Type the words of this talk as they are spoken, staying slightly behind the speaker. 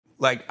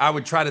like, I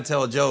would try to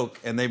tell a joke,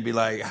 and they'd be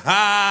like,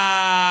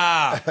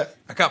 ha!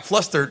 I got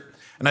flustered,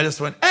 and I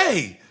just went,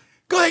 hey,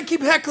 go ahead and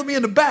keep heckling me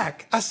in the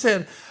back. I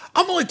said,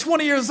 I'm only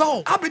 20 years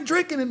old. I've been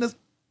drinking in this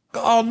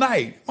all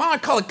night. Why don't I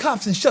call the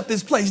cops and shut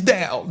this place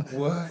down?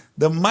 What?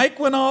 The mic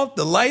went off,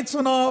 the lights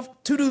went off,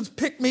 two dudes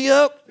picked me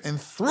up and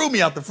threw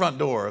me out the front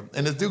door.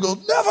 And this dude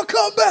goes, never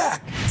come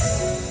back.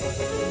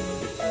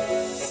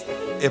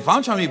 If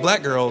I'm trying to meet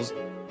black girls,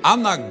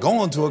 I'm not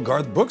going to a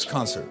Garth Brooks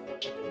concert.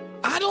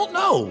 I don't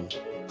know.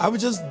 I was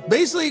just,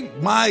 basically,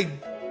 my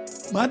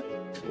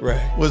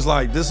Right. was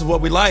like, this is what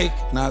we like.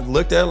 And I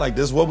looked at it like,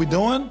 this is what we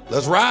doing?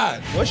 Let's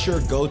ride. What's your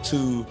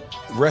go-to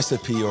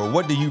recipe, or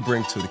what do you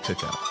bring to the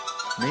cookout?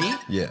 Me?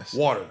 Yes.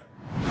 Water.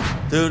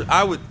 Dude,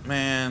 I would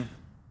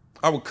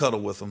cuddle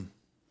with him.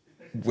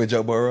 With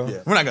Joe Burrow?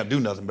 Yeah. We're not gonna do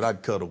nothing, but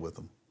I'd cuddle with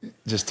him.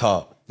 Just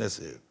talk. That's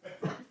it.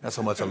 That's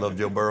how much I love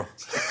Joe Burrow.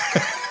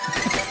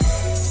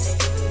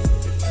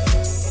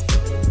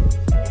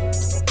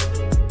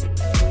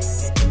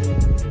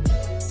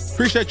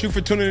 Appreciate you for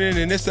tuning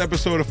in this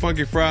episode of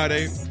Funky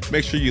Friday.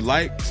 Make sure you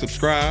like,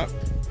 subscribe,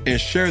 and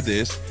share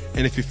this.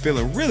 And if you're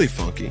feeling really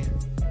funky,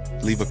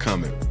 leave a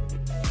comment.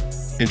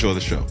 Enjoy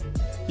the show.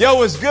 Yo,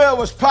 what's good?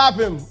 What's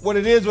poppin'? What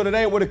it is, what it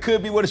ain't, what it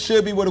could be, what it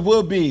should be, what it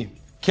will be.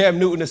 Cam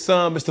Newton, the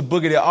son, Mr.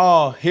 Boogie the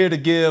All, here to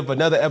give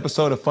another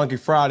episode of Funky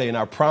Friday. And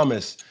I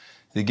promise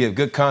to give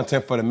good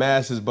content for the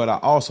masses, but I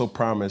also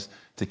promise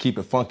to keep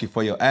it funky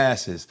for your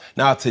asses.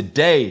 Now,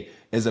 today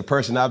is a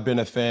person I've been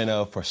a fan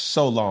of for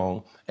so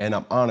long, and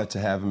I'm honored to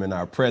have him in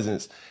our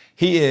presence.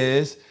 He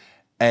is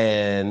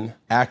an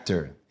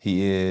actor.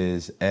 He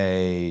is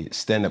a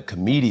stand-up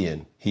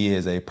comedian. He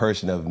is a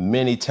person of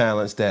many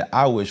talents that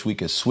I wish we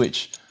could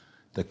switch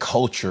the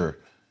culture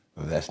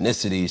of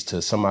ethnicities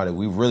to somebody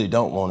we really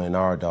don't want in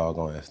our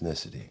doggone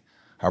ethnicity.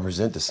 I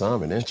present to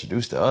some and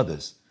introduce to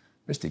others,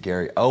 Mr.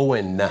 Gary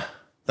Owen.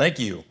 Thank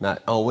you.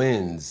 Not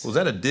Owens. Was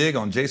that a dig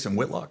on Jason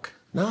Whitlock?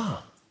 No.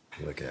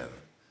 Look at him.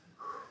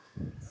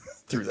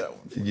 Threw that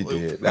one. You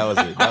did. That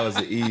was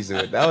an easy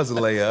one. That was a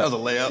layup. That was a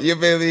layup. You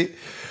feel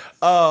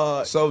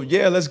me? So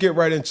yeah, let's get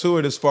right into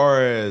it. As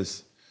far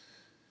as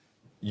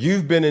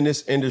you've been in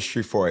this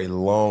industry for a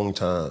long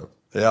time.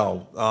 Yeah,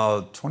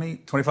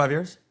 25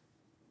 years?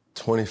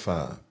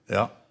 25.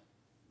 Yeah.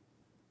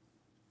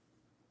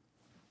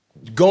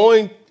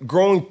 Growing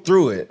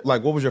through it,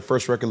 like, what was your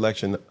first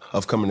recollection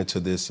of coming into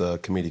this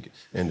comedic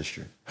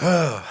industry?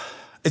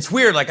 It's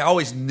weird. Like, I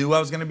always knew I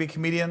was going to be a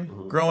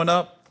comedian growing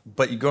up,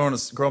 but you grow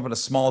up in a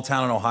small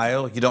town in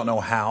Ohio, you don't know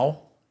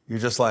how. You're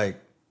just like,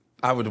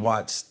 I would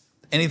watch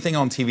anything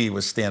on TV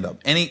was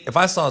stand-up. If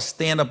I saw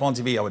stand-up on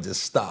TV, I would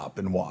just stop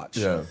and watch.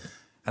 Yeah.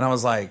 And I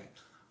was like,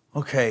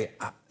 okay,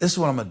 this is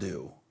what I'm going to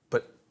do.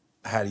 But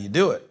how do you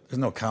do it? There's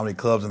no comedy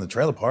clubs in the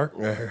trailer park.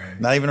 Right.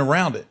 Not even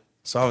around it.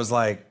 So I was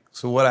like,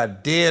 so what I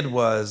did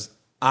was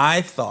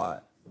I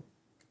thought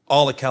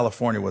all of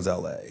California was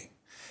LA.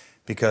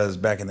 Because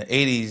back in the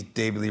 80s,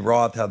 David Lee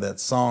Roth had that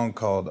song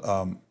called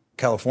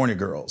California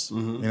Girls.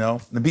 You know?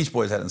 The Beach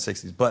Boys had it in the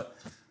 60s. But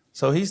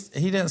so he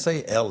didn't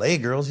say LA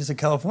girls, he said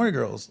California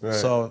girls. Right.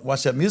 So I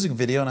watched that music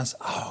video and I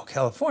said, oh,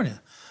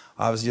 California.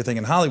 Obviously you're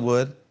thinking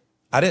Hollywood.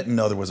 I didn't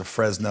know there was a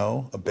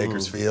Fresno, a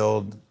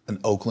Bakersfield, an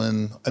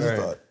Oakland. I just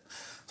thought.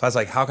 So I was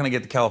like, how can I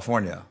get to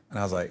California? And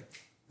I was like,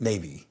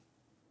 Navy.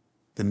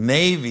 The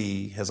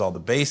Navy has all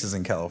the bases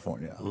in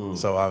California.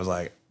 So I was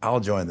like, I'll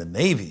join the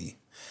Navy.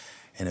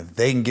 And if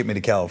they can get me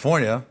to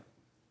California,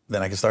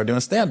 then I can start doing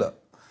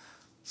stand-up.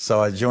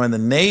 So I joined the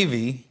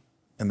Navy.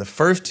 And the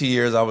first 2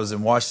 years I was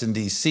in Washington,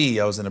 D.C.,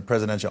 I was in the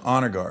Presidential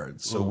Honor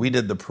Guard. So we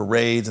did the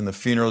parades and the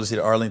funerals, you see,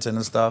 to Arlington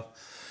and stuff.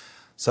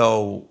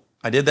 So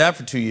I did that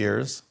for 2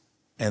 years.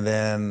 And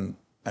then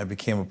I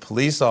became a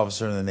police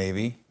officer in the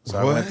Navy. So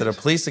I went to the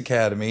police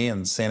academy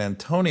in San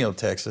Antonio,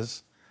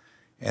 Texas.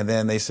 And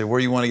then they said, where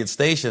do you want to get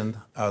stationed?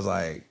 I was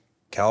like,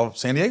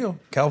 San Diego,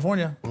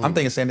 California. I'm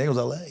thinking San Diego's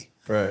L.A.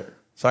 Right.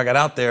 So I got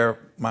out there.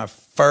 My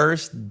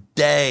first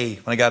day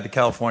when I got to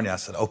California, I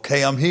said,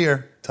 okay, I'm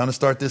here. Time to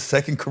start this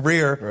second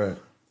career. Right.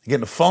 I get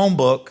in the phone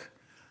book.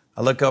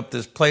 I look up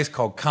this place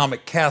called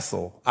Comic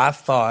Castle. I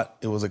thought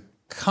it was a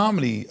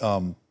comedy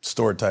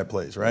store type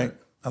place, right?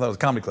 I thought it was a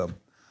comedy club.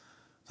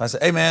 So I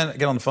said, hey, man, I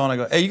get on the phone. I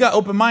go, hey, you got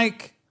open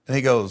mic? And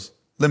he goes,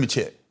 let me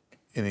check.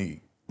 And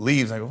he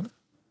leaves. And I go,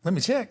 let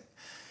me check.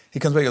 He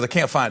comes back and goes, I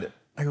can't find it.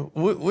 I go,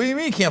 what do you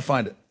mean you can't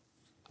find it?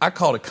 I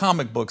called a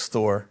comic book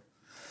store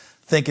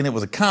thinking it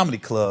was a comedy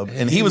club,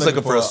 and he was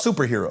looking for a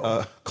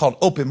superhero called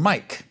Open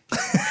Mic.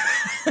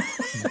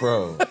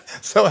 Bro.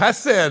 So I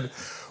said,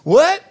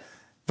 what?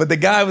 But the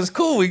guy was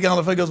cool. We got on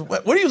the phone. He goes,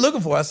 what are you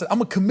looking for? I said,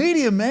 I'm a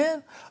comedian,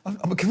 man.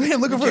 I'm a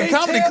comedian looking for a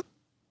comedy club.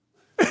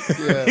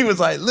 Yeah. He was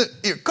like, look,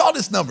 here, call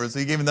this number. So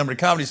he gave me the number to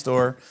the comedy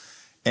store.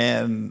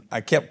 And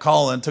I kept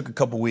calling, took a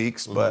couple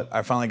weeks, but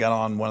I finally got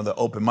on one of the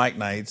open mic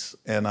nights,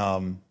 and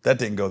that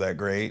didn't go that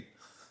great.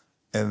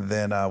 And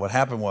then what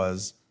happened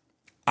was,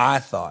 I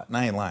thought, and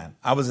I ain't lying,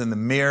 I was in the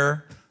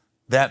mirror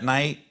that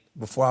night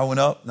before I went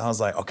up, and I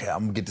was like, okay, I'm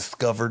gonna get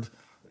discovered.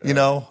 You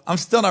know, I'm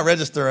still not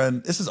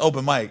registering. This is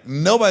open mic.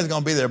 Nobody's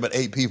gonna be there but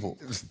 8 people.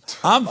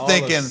 I'm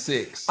thinking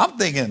 6. I'm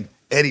thinking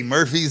Eddie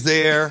Murphy's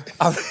there.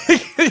 I'm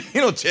thinking,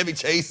 you know, Chevy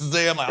Chase is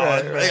there. I'm like,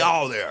 oh, they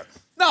all there.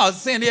 No, it's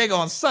San Diego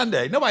on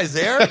Sunday. Nobody's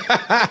there.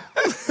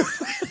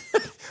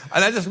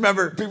 And I just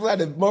remember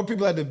more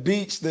people at the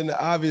beach than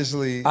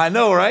obviously. I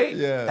know, right?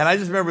 Yeah. And I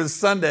just remember the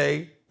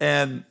Sunday,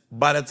 and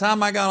by the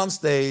time I got on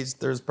stage,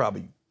 there's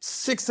probably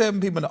 6, 7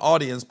 people in the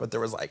audience, but there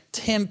was like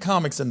 10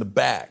 comics in the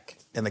back,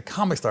 and the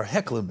comics started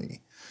heckling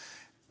me.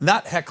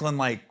 Not heckling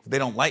like they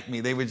don't like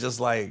me. They would just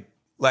like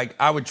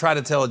I would try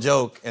to tell a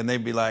joke, and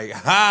they'd be like,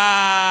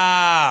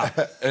 ha!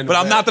 But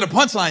I'm not to the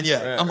punchline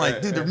yet. Right, I'm like,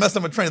 right, dude, they're right.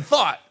 messing with my train of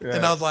thought. Right.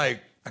 And I was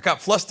like, I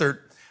got flustered,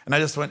 and I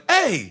just went,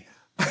 hey,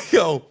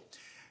 yo,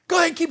 go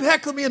ahead and keep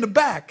heckling me in the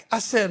back. I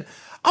said,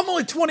 I'm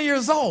only 20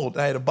 years old.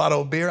 I had a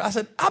bottle of beer. I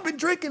said, I've been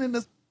drinking in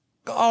this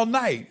all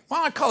night. Why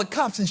don't I call the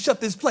cops and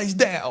shut this place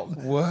down?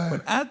 What?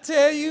 When I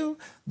tell you,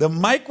 the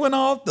mic went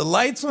off, the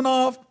lights went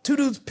off, 2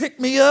 dudes picked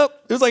me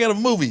up. It was like at a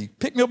movie.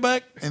 Picked me up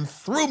back and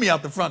threw me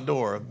out the front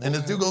door. And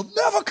this dude goes,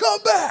 never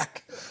come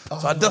back.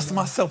 So I dusted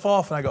myself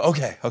off and I go,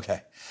 okay.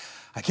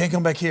 I can't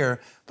come back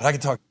here, but I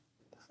can talk.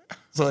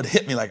 So it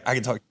hit me like, I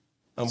can talk.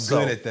 I'm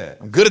good at that.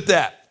 I'm good at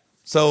that.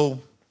 So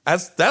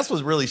that's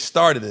what really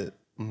started it.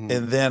 Mm-hmm.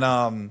 And then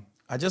I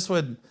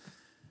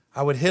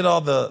would hit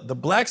all the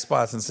black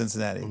spots in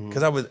Cincinnati.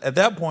 Because I was, at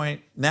that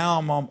point, now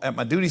I'm at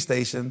my duty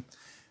station,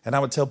 and I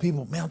would tell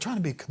people, man, I'm trying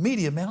to be a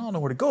comedian, man. I don't know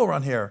where to go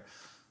around here.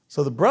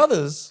 So the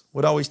brothers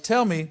would always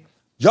tell me,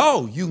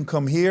 yo, you can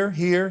come here,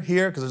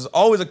 because there's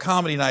always a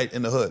comedy night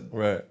in the hood.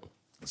 Right.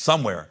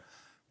 Somewhere.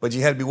 But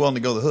you had to be willing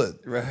to go to the hood.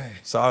 Right.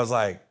 So I was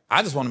like,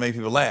 I just want to make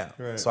people laugh.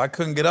 Right. So I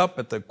couldn't get up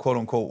at the quote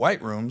unquote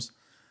white rooms.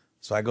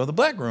 So I go to the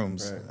black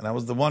rooms. Right. And I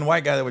was the one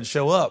white guy that would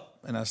show up.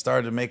 And I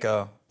started to make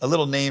a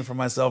little name for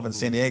myself in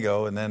San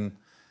Diego. And then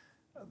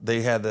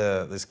they had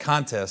this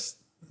contest.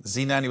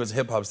 Z90 was a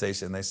hip hop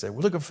station. They said,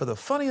 we're looking for the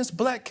funniest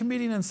black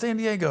comedian in San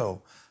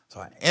Diego. So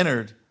I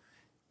entered.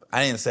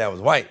 I didn't say I was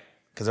white,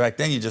 because back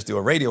then you just do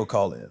a radio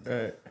call in.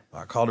 Right.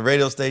 I called the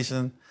radio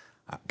station,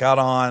 I got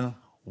on,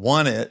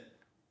 won it,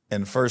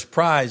 and first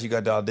prize, you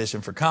got to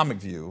audition for Comic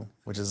View,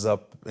 which is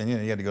up, and you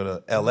had to go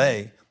to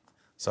LA.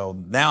 So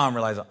now I'm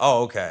realizing,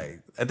 oh, okay.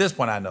 At this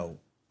point, I know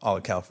all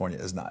of California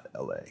is not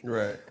LA.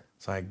 Right.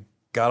 So I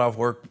got off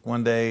work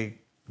one day,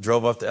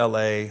 drove up to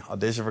LA,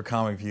 auditioned for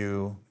Comic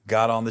View,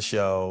 got on the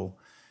show,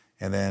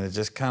 and then it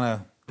just kind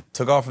of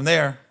took off from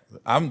there.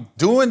 I'm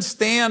doing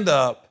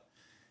stand-up,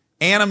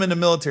 and I'm in the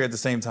military at the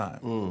same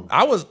time.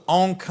 I was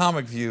on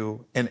Comic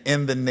View and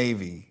in the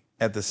Navy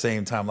at the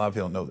same time. A lot of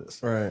people don't know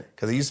this. Right.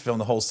 Because they used to film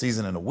the whole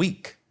season in a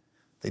week.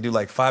 They do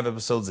like 5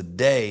 episodes a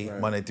day, Right.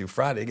 Monday through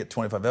Friday. They get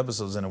 25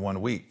 episodes in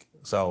 1 week.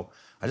 So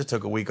I just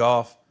took a week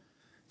off,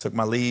 took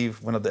my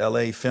leave, went up to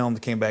LA,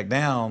 filmed, came back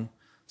down.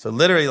 So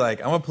literally,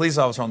 like, I'm a police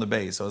officer on the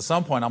base. So at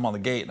some point, I'm on the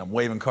gate and I'm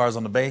waving cars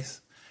on the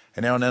base.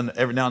 And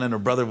every now and then, a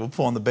brother will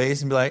pull on the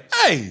base and be like,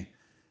 hey,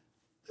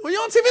 were you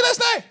on TV last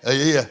night?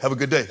 Yeah. Have a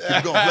good day. Keep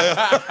it going, player.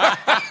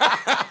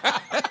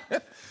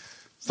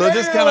 So it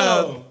just kind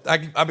of,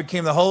 I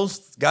became the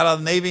host, got out of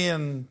the Navy,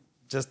 and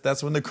just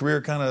that's when the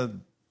career kind of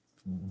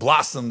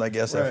blossomed, I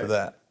guess, after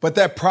that. But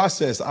that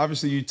process,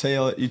 obviously, you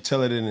tell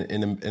it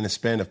in a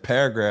span of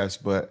paragraphs,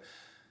 but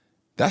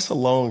that's a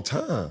long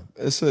time.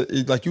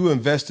 Like you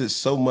invested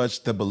so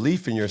much the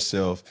belief in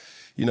yourself,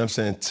 you know what I'm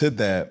saying, to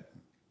that.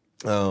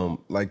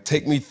 Like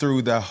take me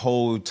through that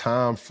whole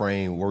time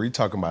frame. Were we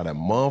talking about a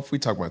month? We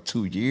talking about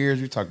 2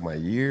 years? We talking about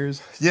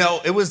years? You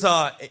know, it was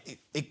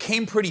it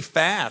came pretty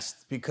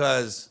fast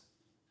because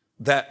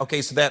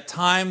so that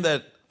time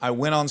that I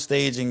went on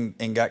stage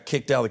and got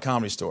kicked out of the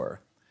Comedy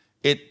Store,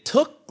 it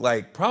took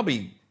like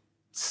probably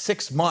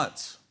 6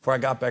 months before I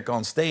got back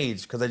on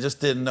stage because I just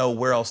didn't know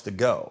where else to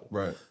go.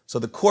 Right. So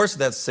the course of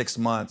that 6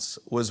 months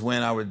was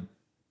when I would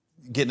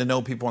getting to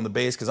know people on the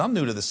base because I'm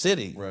new to the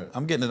city. Right.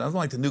 I'm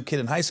like the new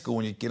kid in high school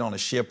when you get on a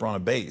ship or on a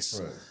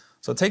base. Right.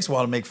 So it takes a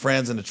while to make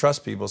friends and to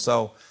trust people.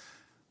 So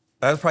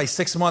that was probably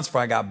 6 months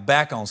before I got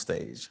back on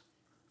stage.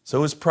 So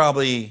it was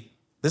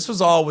this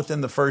was all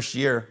within the first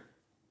year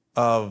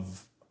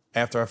of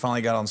after I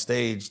finally got on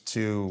stage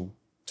to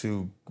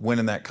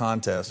winning that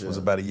contest was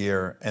about a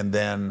year. And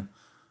then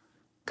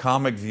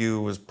Comic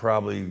View was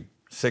probably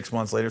 6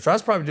 months later. So I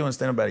was probably doing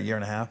stand-up about a year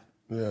and a half.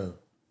 Yeah.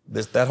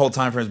 That whole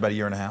time frame is about a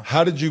year and a half.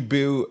 How did you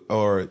build,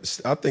 or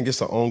I think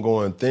it's an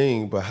ongoing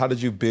thing, but how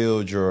did you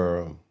build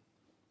your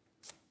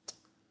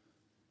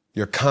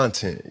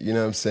content? You know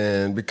what I'm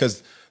saying?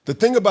 Because the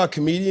thing about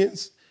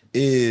comedians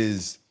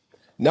is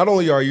not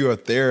only are you a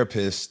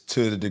therapist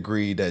to the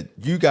degree that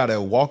you got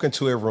to walk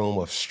into a room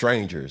of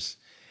strangers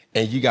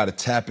and you got to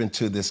tap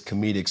into this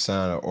comedic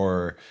side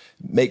or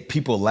make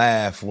people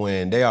laugh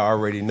when they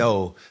already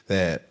know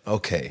that,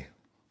 okay,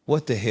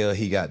 what the hell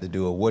he got to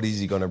do or what is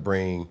he going to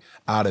bring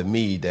out of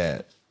me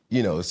that,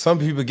 you know, some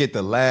people get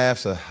the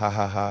laughs of ha,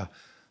 ha, ha,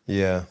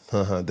 yeah,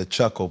 the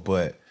chuckle,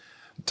 but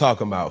I'm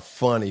talking about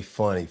funny.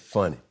 You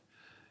know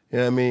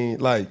what I mean?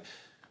 Like,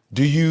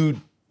 do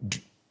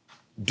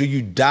do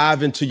you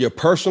dive into your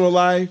personal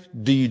life?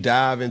 Do you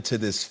dive into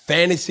this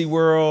fantasy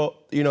world?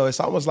 You know, it's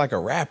almost like a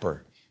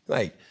rapper.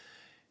 Like,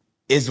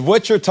 is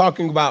what you're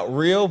talking about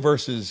real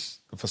versus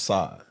the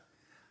facade?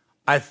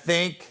 I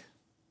think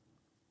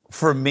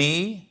for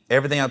me,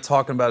 everything I'm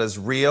talking about is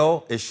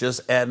real. It's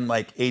just adding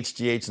like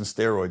HGH and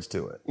steroids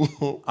to it.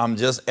 I'm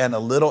just adding a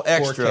little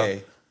extra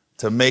 4K.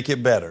 to make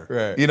it better.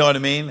 Right. You know what I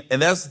mean?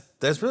 And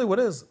that's really what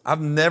it is.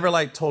 I've never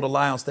like told a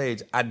lie on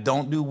stage. I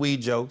don't do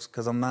weed jokes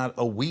because I'm not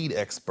a weed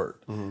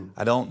expert.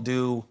 I don't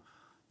do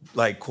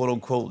like quote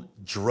unquote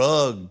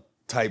drug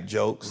type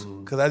jokes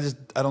because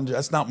I don't do,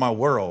 that's not my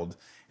world.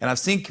 And I've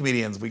seen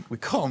comedians, we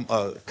call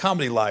them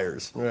comedy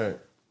liars. Right.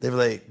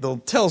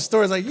 They'll tell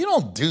stories like, you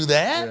don't do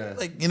that. Yeah.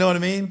 Like, you know what I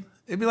mean?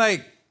 It'd be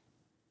like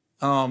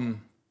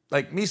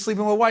me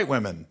sleeping with white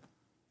women.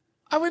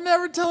 I would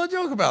never tell a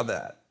joke about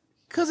that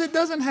because it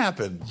doesn't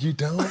happen. You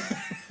don't?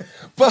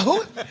 But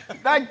who,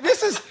 like,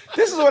 this is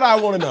what I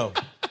want to know.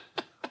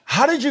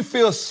 How did you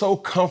feel so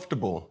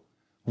comfortable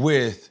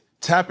with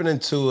tapping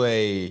into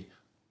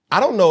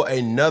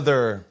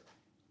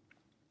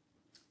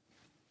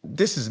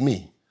this is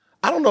me.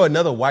 I don't know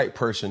another white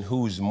person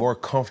who's more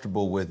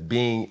comfortable with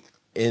being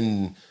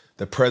in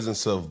the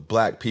presence of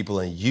black people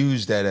and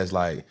use that as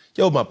like,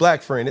 yo, my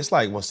black friend. It's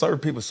like when certain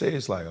people say it,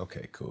 it's like,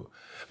 okay, cool.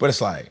 But it's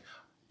like,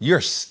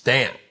 your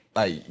stamp,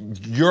 like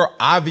your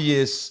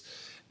obvious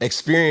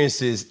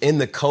experiences in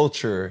the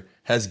culture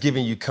has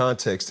given you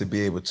context to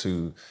be able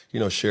to,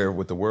 share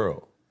with the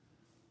world.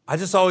 I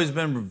just always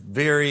been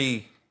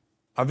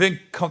I've been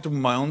comfortable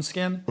in my own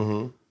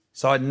skin.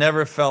 So I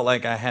never felt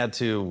like I had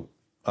to,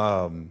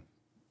 I'll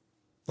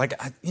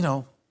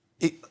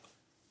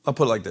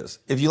put it like this.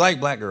 If you like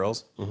black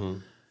girls,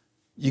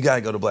 you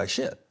gotta go to black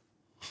shit.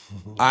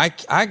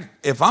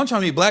 If I'm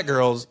trying to meet black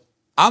girls,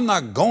 I'm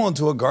not going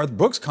to a Garth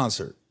Brooks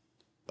concert.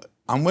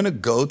 I'm gonna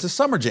go to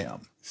Summer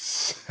Jam.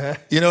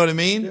 You know what I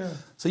mean? Yeah.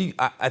 So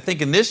I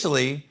think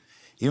initially,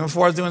 even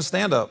before I was doing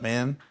stand-up,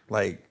 man,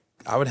 like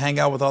I would hang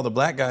out with all the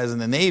black guys in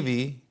the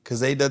Navy because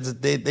they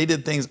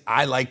did things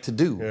I like to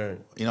do.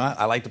 Yeah.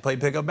 I like to play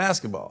pickup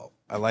basketball.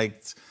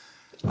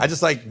 I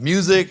just like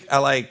music. I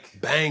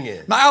like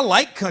banging. Now, I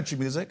like country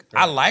music.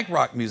 Right. I like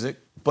rock music,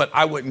 but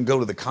I wouldn't go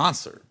to the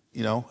concert.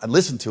 I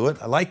listened to it.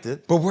 I liked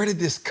it. But where did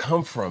this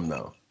come from,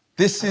 though?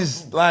 This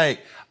is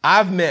like,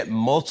 I've met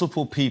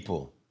multiple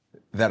people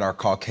that are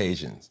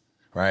Caucasians,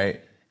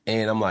 right?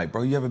 And I'm like,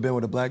 bro, you ever been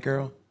with a black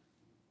girl?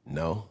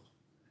 No.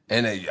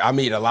 And I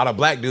meet a lot of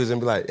black dudes and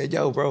be like, hey,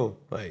 yo, bro,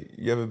 like,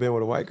 you ever been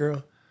with a white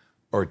girl?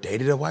 Or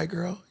dated a white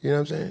girl? You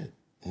know what I'm saying?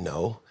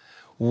 No.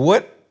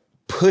 What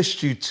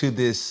pushed you to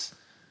this,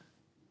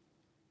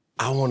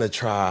 I want to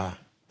try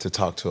to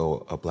talk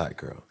to a black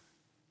girl?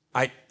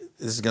 This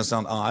is going to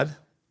sound odd.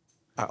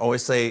 I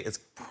always say it's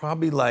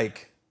probably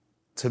like,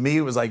 to me,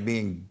 it was like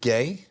being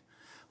gay.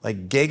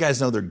 Like, gay guys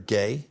know they're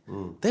gay.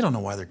 They don't know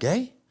why they're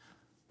gay.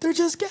 They're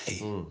just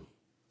gay.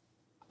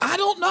 I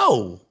don't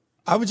know.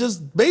 I was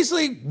just,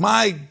 basically,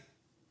 my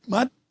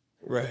right.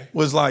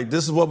 was like,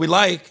 this is what we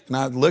like. And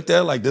I looked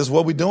at it like, this is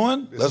what we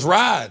doing? Let's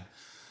ride.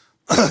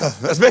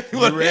 That's basically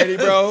what you ready,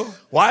 bro?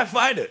 Why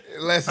fight it?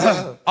 Let's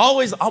go.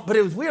 But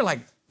it was weird. Like,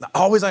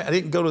 I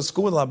didn't go to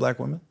school with a lot of black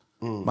women.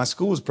 My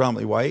school was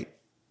predominantly white.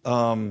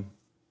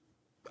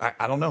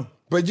 I don't know.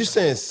 But you're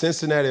saying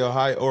Cincinnati,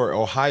 Ohio, or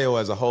Ohio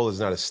as a whole is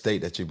not a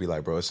state that you'd be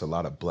like, bro, it's a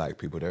lot of black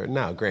people there.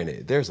 Now,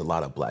 granted, there's a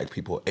lot of black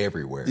people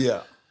everywhere.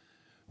 Yeah.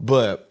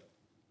 But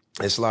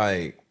it's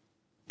like,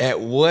 at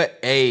what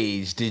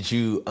age did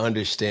you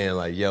understand,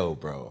 like, yo,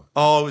 bro?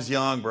 Oh, I was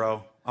young,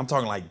 bro. I'm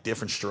talking like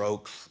Different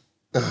Strokes,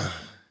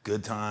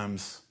 Good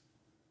Times,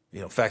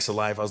 Facts of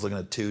Life. I was looking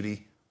at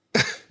Tootie,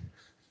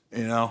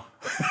 Though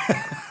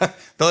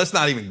let's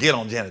not even get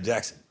on Janet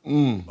Jackson.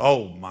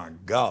 Oh my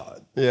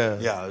God. Yeah.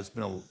 Yeah, it's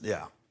been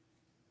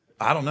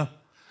I don't know.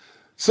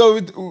 So,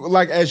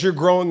 like, as you're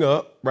growing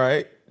up,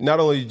 right, not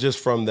only just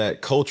from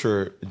that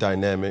culture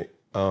dynamic,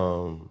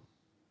 who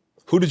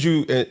did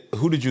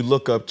you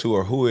look up to,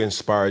 or who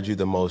inspired you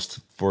the most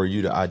for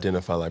you to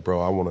identify, like, bro,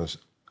 I want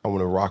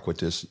to rock with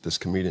this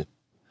comedian?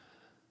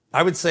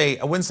 I wouldn't say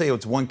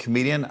it's one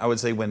comedian. I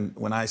would say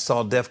when I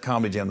saw Def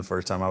Comedy Jam the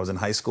first time, I was in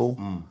high school.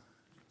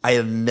 I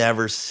had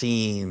never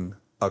seen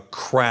a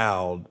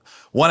crowd.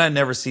 One, I'd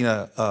never seen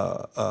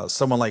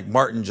someone like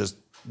Martin just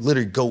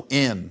literally go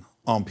in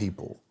on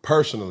people.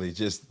 Personally,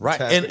 just right.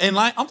 And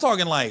like, I'm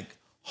talking like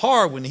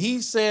hard when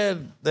he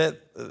said that,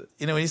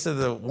 when he said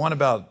the one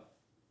about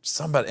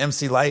something about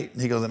MC Light,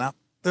 and he goes, and out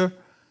there,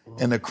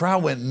 and the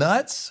crowd went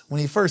nuts. When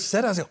he first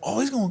said it, I said,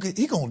 oh, he's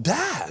gonna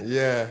die.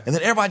 Yeah. And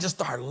then everybody just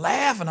started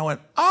laughing. I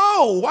went,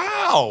 oh,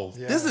 wow,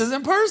 this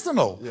isn't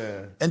personal.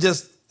 Yeah. And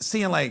just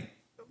seeing like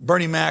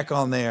Bernie Mac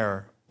on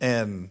there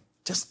and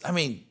just,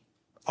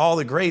 all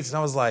the greats. And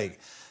I was like,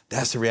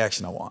 that's the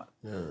reaction I want.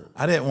 Yeah.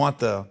 I didn't want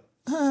the,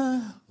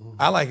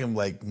 I like them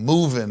like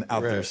moving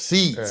out their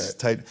seats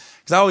type.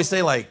 Because I always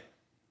say like,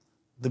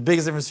 the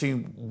biggest difference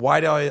between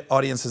white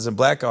audiences and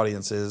black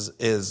audiences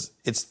is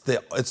it's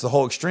the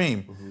whole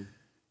extreme.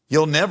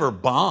 You'll never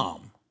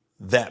bomb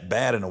that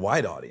bad in a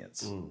white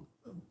audience.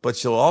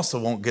 but you'll also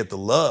won't get the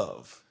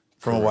love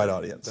from a white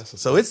audience.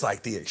 So it's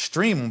like the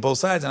extreme on both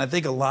sides. And I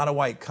think a lot of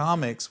white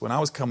comics, when I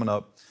was coming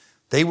up,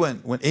 they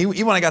went,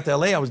 even when I got to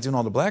LA, I was doing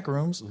all the black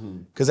rooms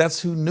because that's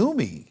who knew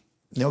me.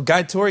 You know,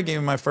 Guy Torrey gave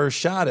me my first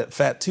shot at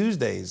Fat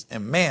Tuesdays.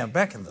 And man,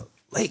 back in the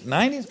late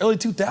 90s, early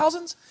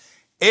 2000s,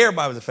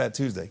 everybody was at Fat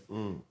Tuesday.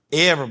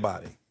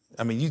 Everybody.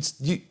 I mean,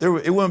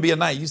 it wouldn't be a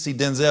night. You see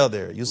Denzel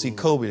there. You see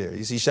Kobe there.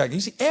 You see Shaq. You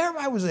see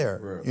everybody was there,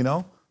 Right. you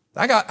know?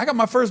 I got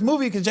my first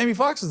movie because Jamie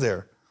Foxx was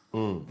there,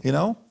 you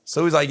know?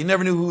 So it was like you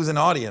never knew who was in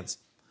the audience.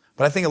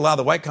 But I think a lot of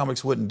the white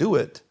comics wouldn't do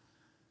it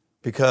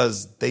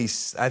because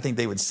I think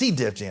they would see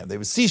Def Jam. They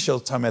would see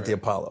Showtime at the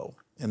Apollo.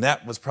 And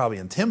that was probably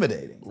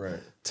intimidating. Right.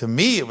 To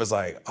me, it was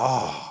like,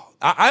 oh,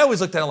 I always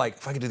looked at it like,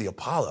 if I could do the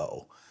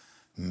Apollo,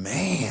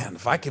 man,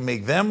 if I can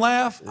make them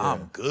laugh,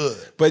 I'm good.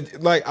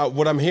 But like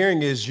what I'm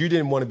hearing is you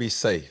didn't want to be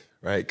safe,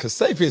 right? Because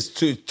safe is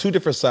two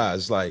different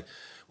sides. Like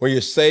when you're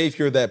safe,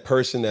 you're that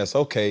person that's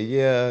okay,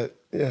 yeah.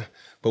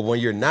 But when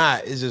you're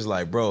not, it's just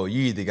like, bro,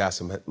 you either got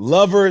some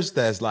lovers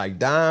that's like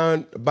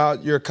down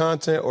about your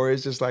content, or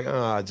it's just like,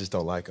 I just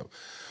don't like them.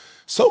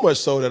 So much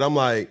so that I'm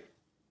like,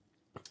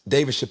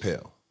 David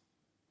Chappelle,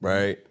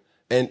 right?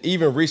 And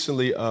even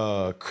recently,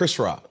 Chris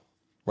Rock,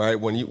 right?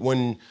 When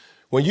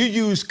you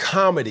use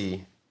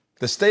comedy,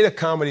 the state of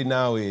comedy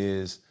now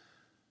is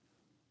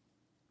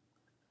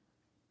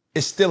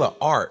it's still an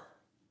art,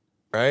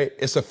 right?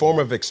 It's a form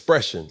of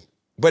expression,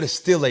 but it's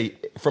still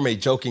from a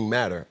joking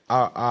matter.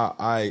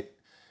 I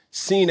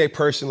seen a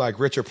person like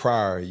Richard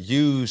Pryor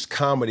use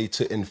comedy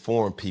to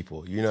inform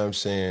people, you know what I'm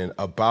saying,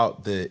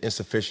 about the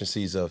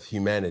insufficiencies of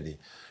humanity,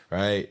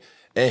 right?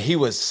 And he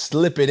would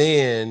slip it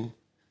in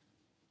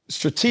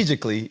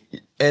strategically,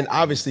 and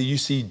obviously you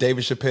see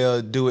David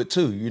Chappelle do it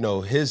too. You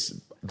know,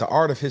 the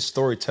art of his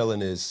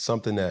storytelling is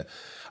something that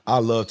I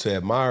love to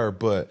admire,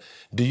 but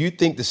do you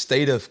think the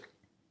state of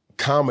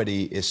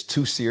comedy is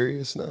too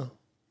serious now?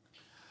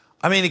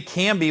 I mean, it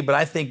can be, but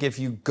I think if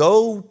you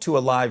go to a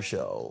live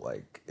show,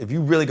 like if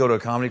you really go to a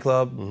comedy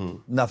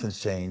club, nothing's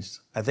changed.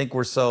 I think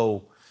we're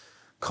so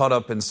caught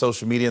up in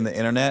social media and the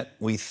internet,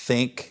 we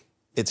think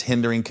it's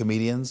hindering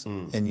comedians,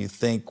 and you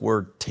think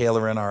we're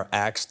tailoring our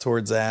acts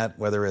towards that,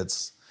 whether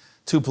it's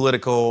too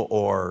political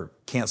or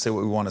can't say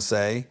what we want to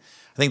say.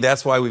 I think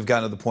that's why we've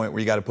gotten to the point where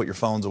you got to put your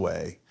phones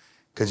away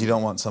because you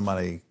don't want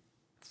somebody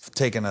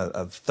taking a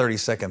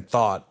 30-second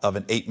thought of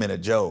an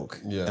 8-minute joke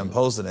and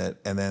posting it,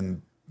 and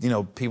then, you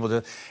know, people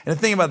just... And the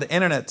thing about the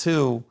internet,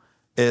 too,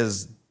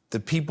 is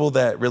the people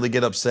that really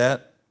get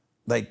upset,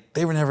 like,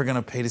 they were never going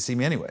to pay to see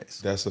me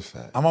anyways. That's a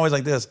fact. I'm always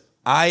like this.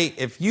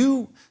 If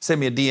you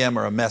send me a DM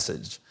or a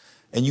message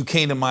and you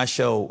came to my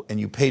show and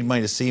you paid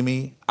money to see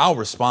me, I'll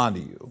respond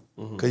to you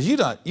because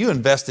you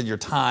invested your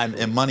time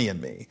and money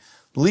in me.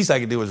 The least I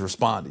can do is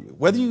respond to you.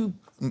 Whether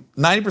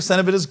 90%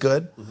 of it is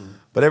good,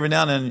 but every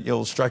now and then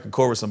you'll strike a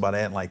chord with somebody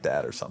I didn't like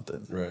that or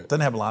something. Right.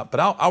 Doesn't happen a lot, but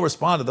I'll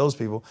respond to those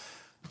people.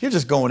 If you're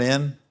just going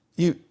in,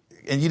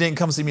 and you didn't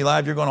come see me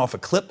live, you're going off a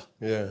clip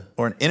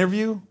or an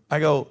interview. I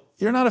go,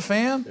 you're not a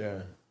fan?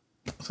 Yeah.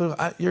 So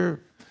I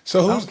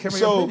don't care about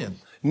your opinion.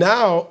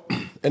 Now,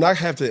 and I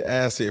have to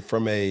ask it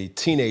from a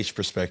teenage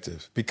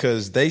perspective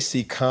because they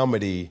see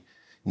comedy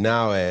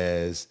now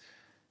as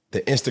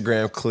the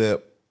Instagram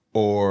clip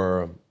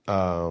or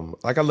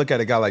like I look at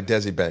a guy like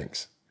Desi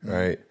Banks,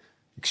 right?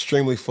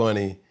 Extremely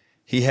funny.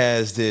 He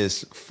has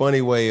this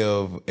funny way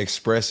of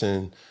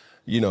expressing,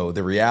 you know,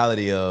 the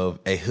reality of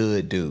a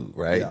hood dude,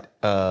 right?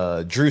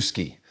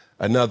 Drewski,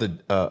 another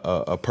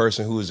a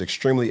person who is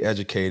extremely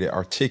educated,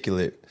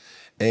 articulate,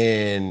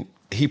 and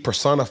he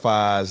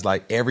personifies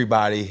like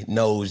everybody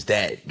knows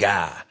that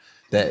guy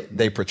that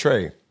they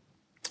portray,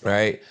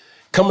 right?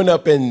 Coming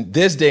up in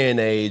this day and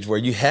age where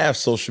you have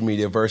social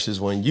media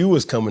versus when you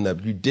was coming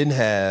up, you didn't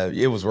have,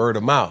 it was word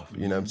of mouth.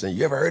 You know what I'm saying?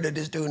 You ever heard of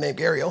this dude named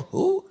Gary? Oh,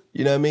 who?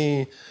 You know what I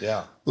mean?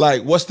 Yeah.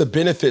 Like, what's the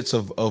benefits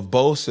of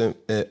both,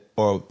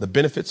 or the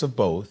benefits of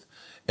both,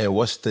 and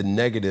what's the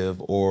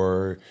negative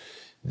or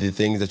the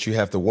things that you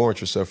have to warrant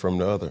yourself from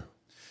the other?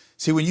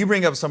 See, when you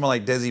bring up someone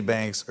like Desi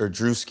Banks or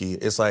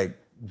Drewski, it's like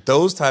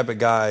those type of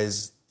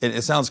guys, and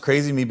it sounds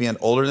crazy me being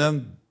older than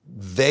them,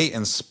 they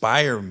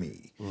inspire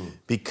me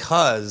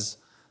because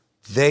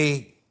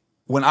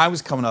when I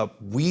was coming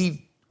up,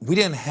 we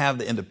didn't have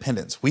the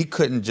independence. We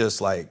couldn't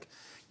just like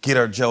get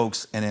our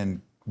jokes and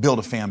then build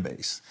a fan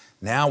base.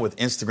 Now with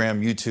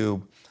Instagram,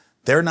 YouTube,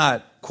 they're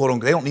not, quote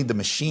unquote, they don't need the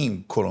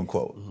machine, quote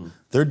unquote.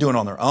 They're doing it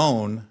on their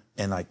own,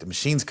 and like the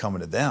machine's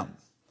coming to them.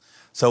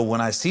 So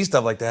when I see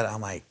stuff like that,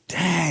 I'm like,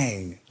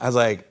 dang. I was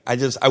like,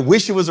 I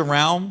wish it was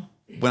around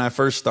when I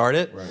first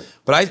started. Right.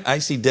 But I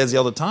see Desi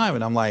all the time,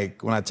 and I'm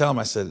like, when I tell him,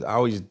 I said, I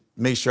always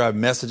make sure I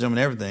message him and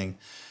everything.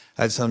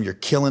 I just tell him, you're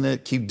killing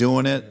it, keep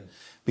doing it.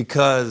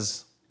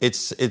 Because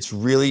it's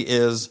really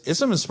is, it's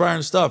some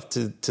inspiring stuff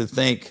to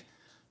think,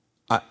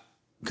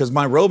 because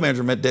my road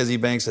manager met Desi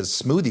Banks as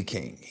Smoothie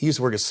King. He used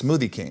to work at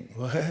Smoothie King.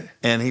 What?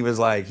 And he was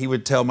like, he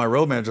would tell my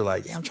road manager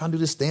like, yeah, I'm trying to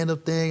do this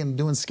stand-up thing and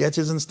doing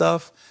sketches and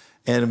stuff.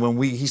 And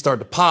when he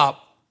started to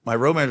pop, my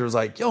road manager was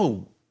like,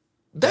 yo,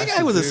 that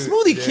guy was a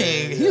smoothie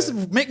king. He used to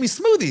make me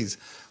smoothies.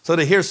 So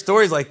to hear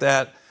stories like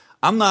that,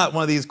 I'm not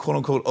one of these quote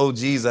unquote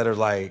OGs that are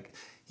like,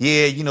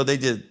 yeah, you know,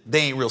 they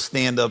ain't real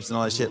stand-ups and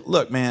all that shit.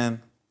 Look,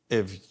 man,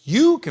 if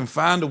you can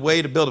find a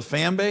way to build a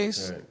fan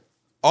base,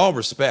 all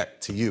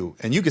respect to you.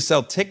 And you can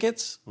sell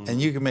tickets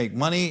and you can make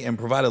money and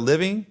provide a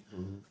living.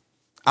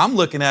 I'm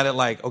looking at it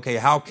like, okay,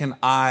 how can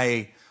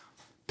I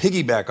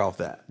piggyback off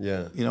that?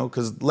 Yeah. You know,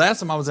 because last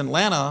time I was in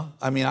Atlanta,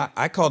 I mean,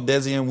 I called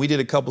Desi and we did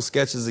a couple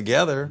sketches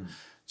together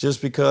just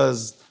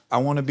because I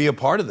want to be a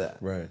part of that.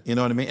 Right. You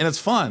know what I mean? And it's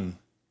fun.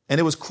 And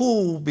it was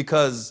cool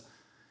because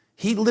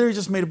he literally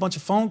just made a bunch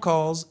of phone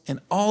calls and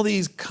all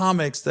these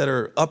comics that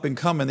are up and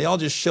coming, they all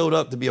just showed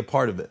up to be a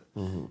part of it.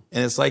 And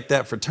it's like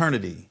that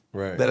fraternity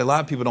that a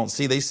lot of people don't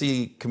see. They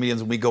see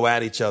comedians when we go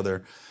at each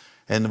other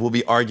and we'll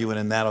be arguing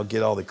and that'll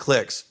get all the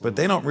clicks. But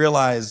they don't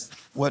realize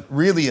what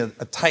really a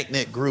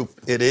tight-knit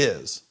group it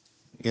is.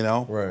 You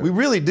know? We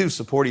really do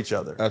support each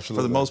other.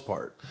 Absolutely. For the most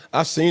part.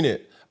 I've seen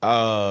it.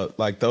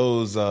 Like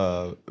those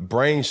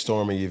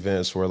brainstorming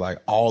events where like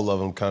all of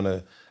them kind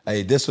of,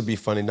 hey, this would be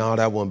funny. No,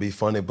 that wouldn't be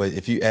funny. But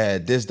if you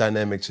add this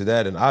dynamic to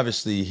that, and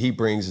obviously he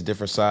brings a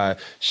different side,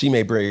 she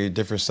may bring a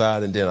different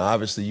side, and then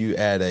obviously you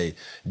add a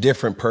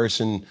different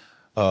person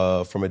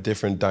from a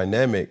different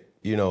dynamic,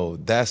 you know,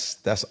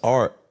 that's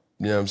art.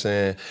 You know what I'm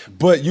saying?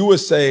 But you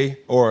would say,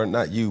 or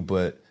not you,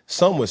 but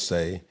some would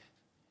say,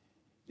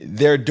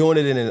 they're doing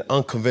it in an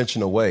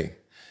unconventional way.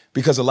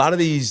 Because a lot of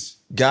these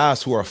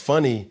guys who are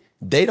funny,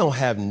 they don't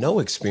have no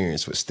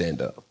experience with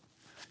stand-up.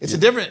 It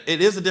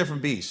is a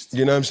different beast.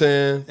 You know what I'm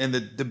saying? And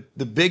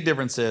the big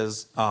difference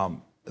is,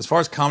 as far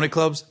as comedy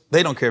clubs,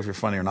 they don't care if you're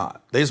funny or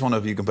not. They just want to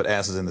know if you can put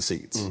asses in the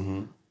seats.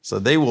 So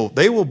they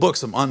will book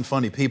some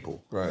unfunny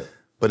people. Right.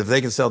 But if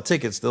they can sell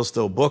tickets, they'll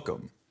still book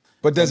them.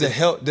 But does it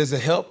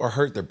help or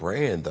hurt the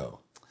brand though?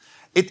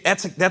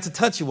 That's a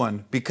touchy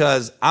one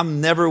because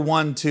I'm never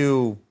one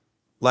to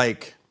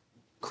like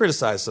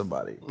criticize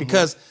somebody.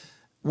 Because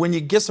when you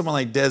get someone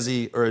like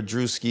Desi or a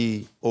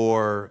Drewski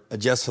or a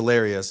Jess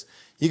Hilarious,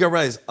 you gotta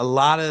realize a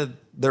lot of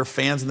their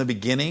fans in the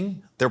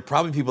beginning, they're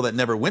probably people that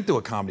never went to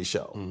a comedy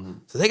show.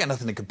 So they got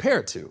nothing to compare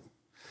it to.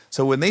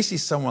 So when they see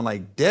someone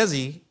like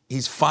Desi,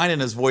 he's finding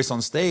his voice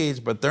on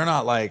stage, but they're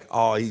not like,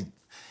 oh,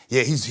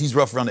 he's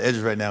rough around the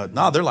edges right now.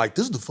 No, they're like,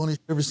 this is the funniest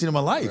I've ever seen in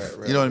my life.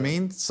 You know what I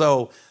mean?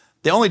 So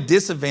the only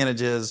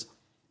disadvantage is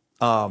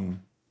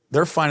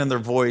they're finding their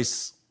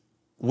voice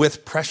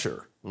with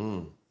pressure.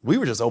 We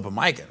were just open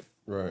micing.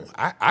 Right.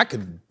 I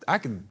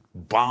could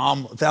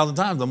bomb 1,000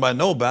 times, nobody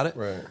know about it.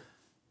 Right.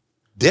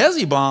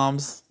 Desi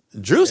bombs,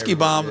 Drewski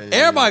bombs,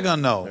 everybody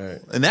gonna know. Right.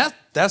 And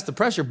that's the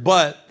pressure.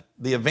 But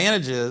the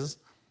advantage is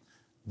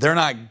they're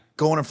not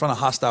going in front of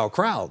hostile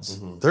crowds.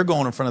 They're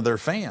going in front of their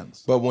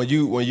fans. But when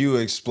you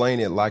explain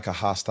it like a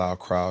hostile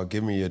crowd,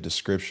 give me a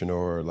description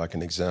or like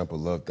an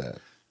example of that.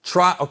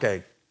 Try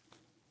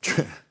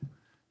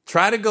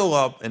to go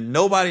up and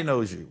nobody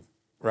knows you,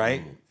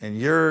 right? And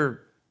you're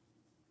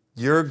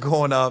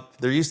going up.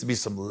 There used to be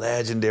some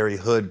legendary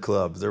hood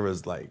clubs. There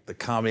was like the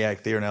Comedy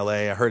Act Theater in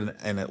LA. I heard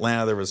in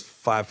Atlanta there was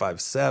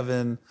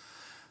 557.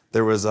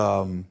 There was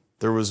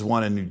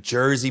one in New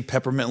Jersey,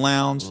 Peppermint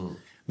Lounge.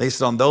 They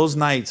said on those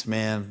nights,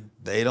 man,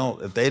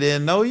 if they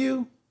didn't know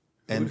you,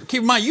 and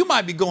keep in mind, you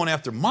might be going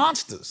after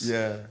monsters.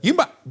 Yeah.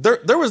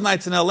 There was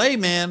nights in LA,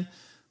 man,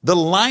 the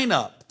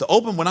lineup,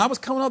 when I was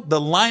coming up, the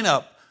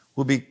lineup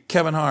would be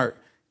Kevin Hart,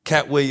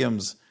 Cat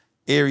Williams,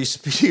 Ari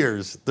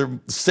Spears,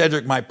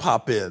 Cedric might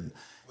pop in.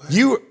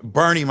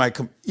 Bernie might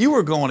come. You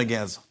were going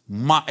against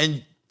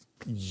and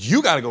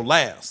you got to go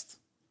last.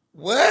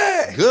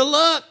 What? Good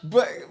luck.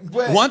 But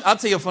I'll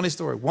tell you a funny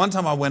story. One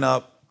time I went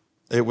up,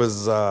 it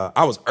was,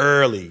 I was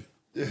early.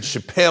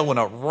 Chappelle went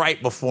up right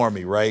before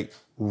me, right?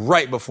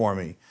 Right before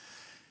me.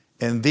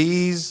 And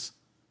these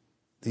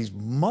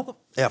mother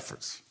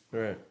effers.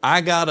 Right.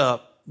 I got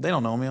up, they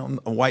don't know me, I'm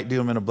a white dude,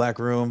 I'm in a black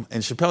room,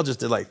 and Chappelle just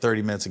did like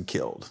 30 minutes and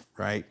killed,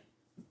 right?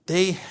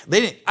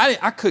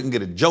 I couldn't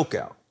get a joke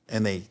out,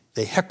 and they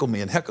heckled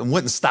me and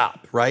wouldn't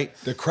stop, right?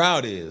 The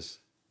crowd is.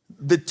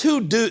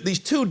 These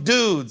two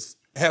dudes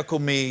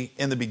heckled me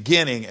in the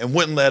beginning and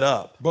wouldn't let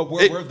up. But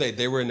where were they?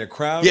 They were in the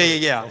crowd?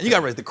 Yeah. Okay. You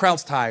got right. The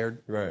crowd's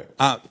tired. Right.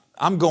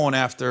 I'm going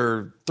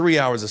after 3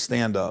 hours of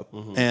stand-up,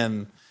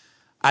 and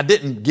I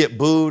didn't get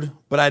booed,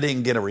 but I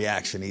didn't get a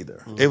reaction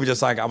either. It was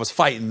just like I was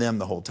fighting them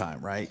the whole time,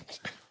 right?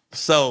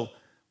 So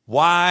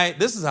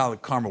this is how the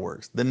karma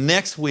works. The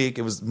next week,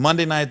 it was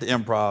Monday night at the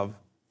Improv,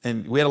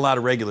 and we had a lot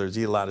of regulars,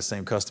 you had a lot of the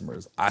same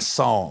customers. I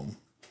saw them,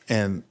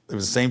 and it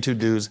was the same two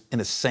dudes in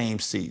the same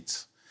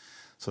seats.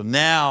 So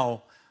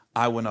now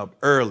I went up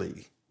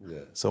early. Yeah.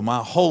 So my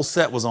whole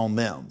set was on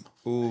them.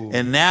 Ooh.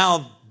 And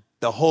now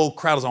the whole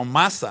crowd is on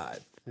my side.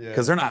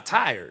 Because they're not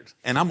tired.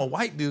 And I'm a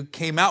white dude,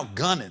 came out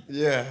gunning.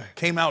 Yeah.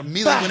 Came out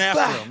immediately, went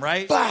after them,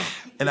 right?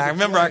 And I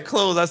remember I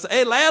closed, I said,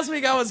 hey, last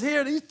week I was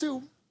here, these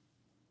two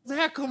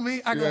heckle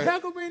me. I go,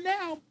 heckle me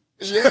now.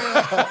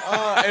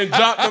 Yeah. And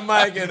drop the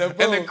mic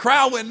and the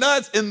crowd went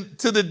nuts. And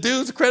to the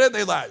dude's credit,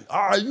 they like,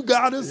 all right, you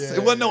got us.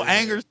 It wasn't no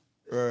anger.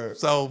 Right.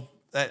 So,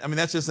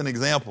 that's just an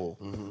example.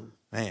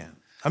 Man.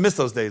 I miss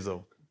those days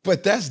though.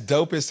 But that's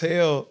dope as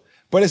hell.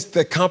 But it's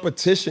the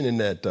competition in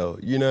that though.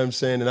 You know what I'm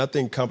saying? And I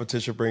think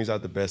competition brings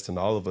out the best in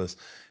all of us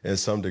in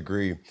some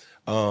degree.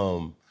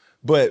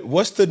 But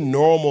what's the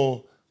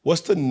normal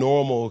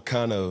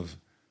kind of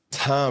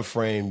time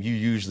frame you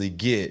usually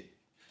get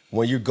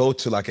when you go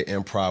to like an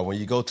improv, when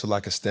you go to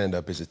like a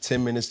stand-up? Is it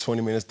 10 minutes,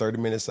 20 minutes, 30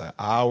 minutes, an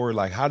hour?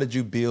 Like, how did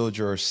you build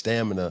your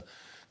stamina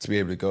to be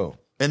able to go?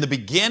 In the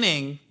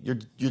beginning, you're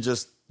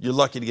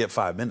lucky to get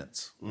 5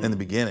 minutes. In the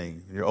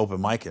beginning, you're open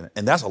micing.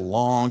 And that's a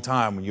long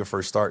time when you're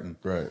first starting.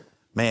 Right.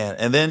 Man,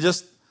 and then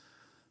just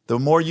the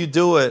more you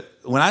do it,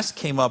 when I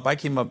came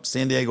up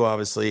San Diego,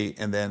 obviously,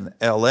 and then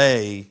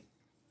LA,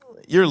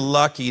 you're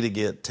lucky to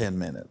get 10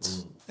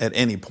 minutes at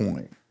any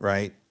point,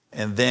 right?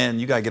 And then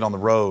you got to get on the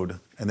road.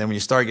 And then when you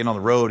start getting on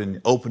the road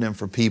and opening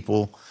for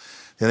people,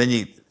 and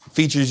then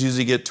features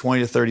usually get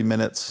 20 to 30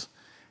 minutes.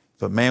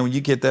 But man, when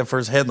you get that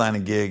first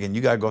headlining gig and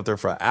you got to go up there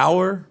for an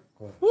hour,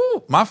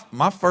 woo,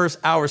 my first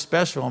hour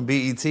special on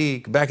BET,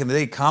 back in the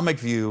day, Comic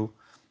View,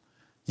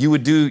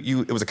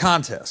 it was a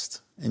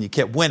contest and you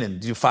kept winning,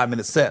 do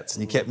 5-minute sets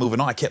and you kept moving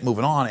on. I kept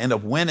moving on, end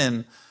up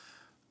winning.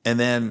 And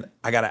then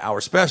I got an hour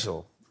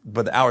special,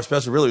 but the hour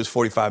special really was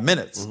 45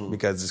 minutes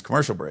because it's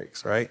commercial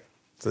breaks, right?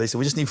 So they said,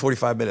 we just need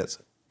 45 minutes.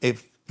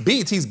 If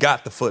BET's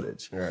got the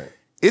footage, right.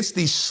 It's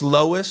the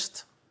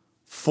slowest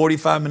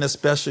 45-minute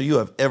special you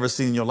have ever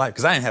seen in your life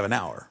because I didn't have an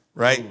hour,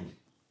 right?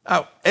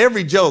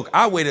 Every joke,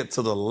 I waited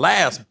till the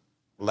last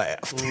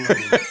laughed.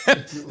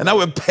 And I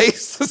would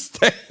pace the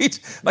stage.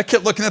 And I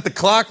kept looking at the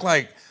clock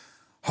like,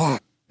 oh,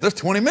 there's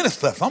 20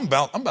 minutes left. I'm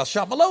about to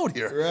shot my load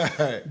here.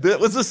 Right. It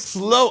was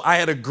I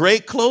had a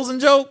great closing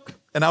joke,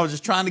 and I was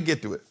just trying to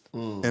get to it.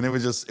 And it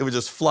was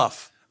just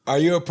fluff. Are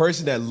you a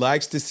person that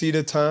likes to see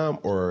the time,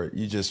 or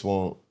you just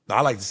won't?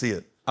 I like to see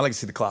it. I like to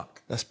see the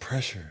clock. That's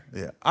pressure.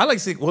 Yeah. I like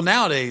to see, well,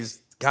 nowadays,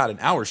 God, an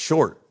hour's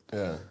short.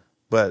 Yeah.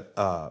 But,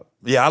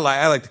 yeah,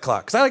 I like the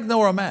clock because I like to know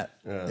where I'm at,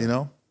 you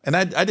know? And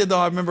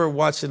I remember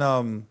watching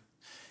an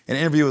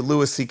interview with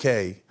Louis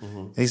C.K.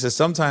 And he says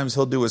sometimes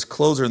he'll do his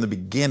closer in the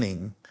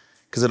beginning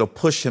because it'll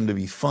push him to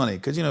be funny.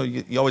 Because, you know,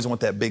 you always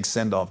want that big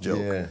send-off joke.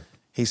 Yeah.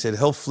 He said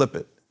he'll flip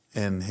it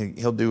and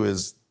he'll do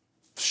his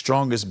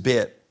strongest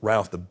bit right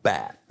off the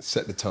bat.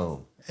 Set the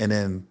tone. And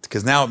then,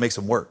 because now it makes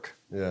him work.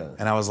 Yeah.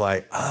 And I was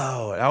like,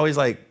 oh, and I always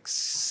like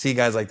see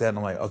guys like that and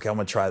I'm like, okay, I'm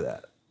gonna try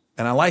that.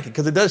 And I like it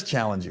because it does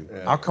challenge you.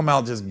 Yeah. I'll come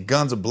out just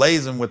guns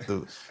a-blazing with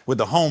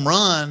the home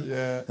run,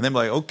 and then be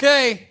like,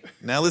 okay,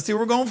 now let's see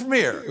where we're going from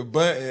here.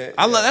 But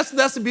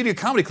that's the beauty of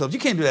comedy clubs. You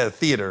can't do that at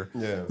theater.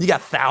 Yeah. You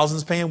got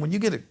thousands paying. When you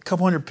get a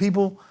couple hundred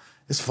people,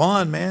 it's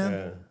fun, man.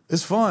 Yeah.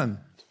 It's fun.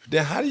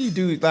 Then how do you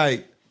do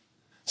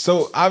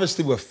so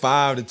obviously with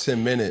 5 to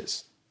 10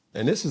 minutes,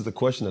 and this is the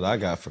question that I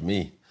got for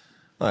me,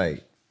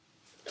 like,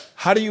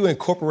 how do you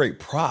incorporate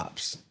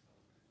props?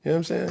 You know what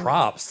I'm saying?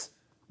 Props.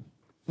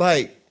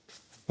 Like,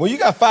 when you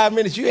got 5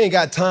 minutes, you ain't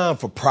got time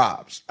for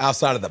props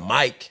outside of the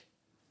mic.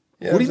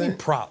 You know what do you mean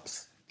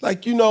props?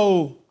 Like, painting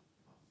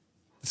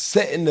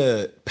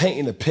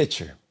the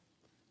picture.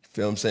 You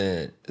feel what I'm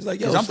saying? It's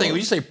like, I'm thinking, when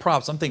you say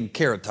props, I'm thinking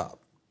Carrot Top.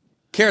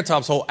 Carrot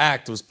Top's whole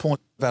act was pulling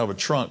out of a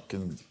trunk.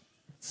 And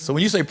so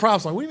when you say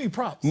props, I'm like, what do you mean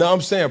props? No,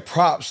 I'm saying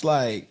props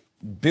like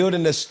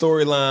building this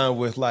storyline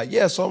with like,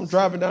 so I'm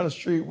driving down the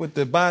street with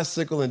the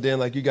bicycle and then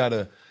like you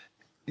gotta.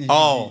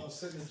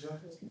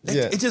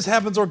 It just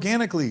happens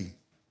organically.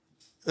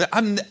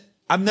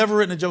 I've never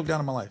written a joke down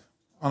in my life.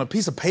 On a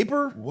piece of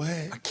paper? What?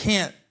 I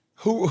can't.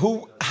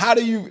 How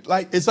do you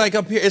like? It's like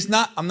up here.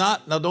 No,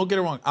 don't get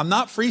it wrong. I'm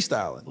not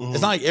freestyling.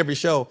 It's not like every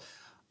show.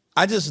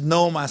 I just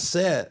know my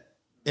set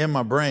in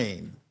my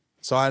brain.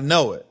 So I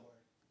know it.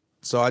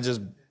 So I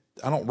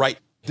don't write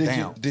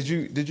down. Did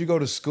you go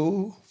to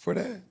school for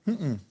that?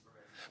 Mm-mm.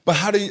 But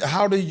how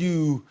do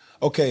you,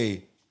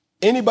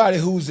 anybody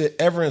who's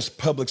ever in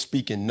public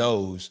speaking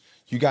knows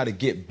you got to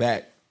get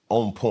back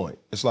on point.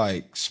 It's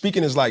like,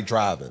 speaking is like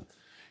driving.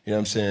 You know what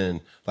I'm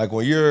saying? Like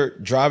when you're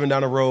driving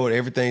down the road,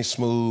 everything's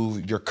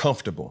smooth, you're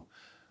comfortable.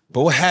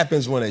 But what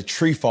happens when a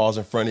tree falls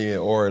in front of you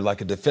or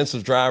like a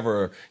defensive driver,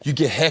 or you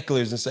get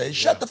hecklers and say,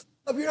 shut the f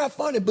up, you're not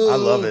funny, boo. I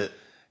love it.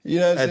 You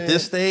know what I'm saying? At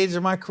this stage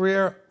of my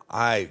career,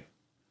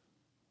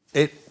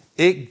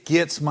 it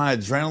gets my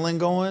adrenaline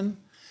going.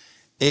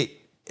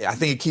 I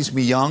think it keeps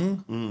me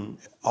young.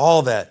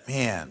 All that,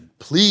 man,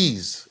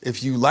 please,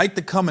 if you like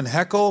to come and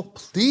heckle,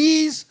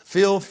 please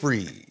feel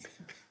free.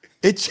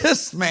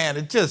 Because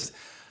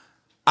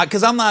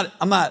I'm not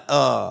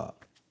a,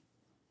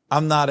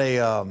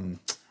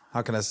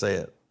 how can I say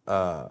it?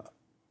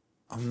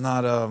 I'm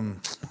not,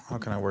 how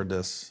can I word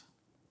this?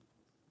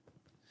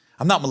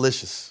 I'm not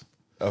malicious.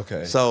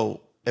 Okay.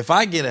 So if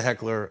I get a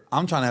heckler,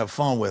 I'm trying to have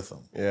fun with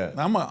them. Yeah.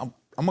 Now,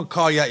 I'm gonna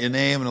call you out your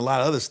name and a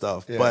lot of other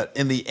stuff, but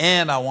in the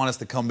end, I want us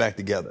to come back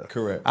together.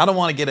 Correct. I don't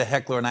want to get a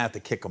heckler and I have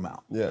to kick them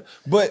out. Yeah.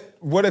 But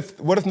what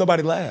if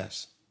nobody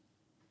laughs?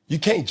 You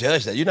can't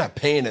judge that. You're not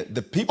paying it.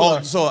 The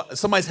people. So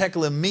somebody's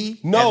heckling me?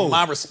 No. And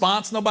my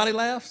response, nobody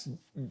laughs?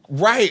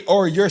 Right.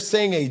 Or you're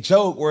saying a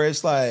joke where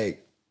it's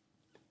like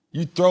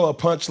you throw a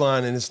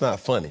punchline and it's not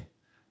funny.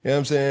 You know what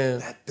I'm saying?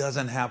 That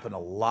doesn't happen a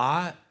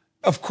lot.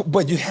 Of course,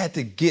 but you had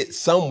to get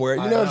somewhere.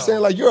 You know what I'm know.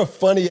 saying? Like, you're a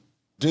funny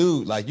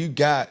dude. Like, you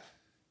got,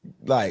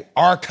 like,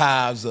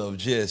 archives of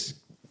just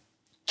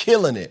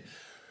killing it.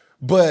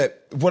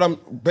 But what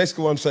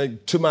I'm saying,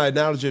 to my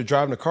analogy of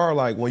driving a car,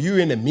 like, when you're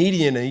in the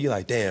median and you're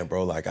like, damn,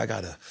 bro, like,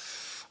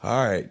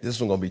 all right,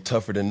 this one's gonna be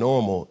tougher than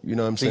normal. You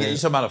know what I'm saying? You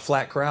talking about a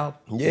flat crowd?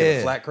 Yeah.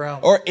 A flat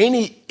crowd? Or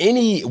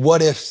any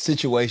what if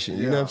situation,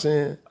 you know what I'm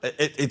saying?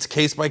 It's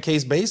case by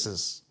case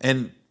basis.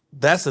 And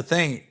that's the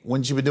thing.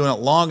 Once you've been doing it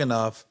long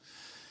enough,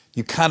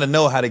 you kind of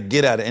know how to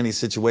get out of any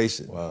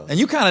situation. Wow. And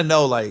you kind of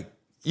know, like,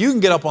 you can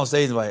get up on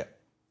stage and be like,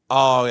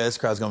 oh, yeah, this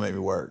crowd's gonna make me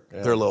work.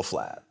 Yeah. They're a little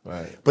flat.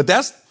 Right. But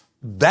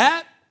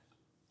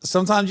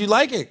sometimes you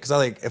like it. Cause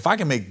if I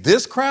can make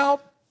this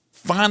crowd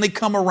finally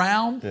come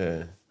around,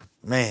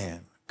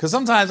 man. Cause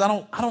sometimes I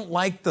don't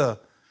like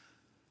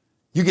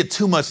you get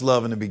too much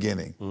love in the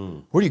beginning.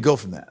 Where do you go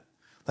from that?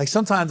 Like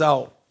sometimes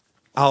I'll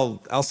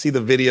see the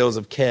videos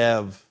of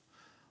Kev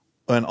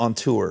on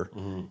tour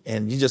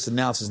and you just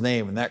announce his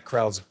name and that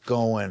crowd's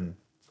going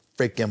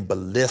freaking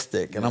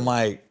ballistic. And I'm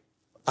like,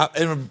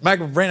 in the back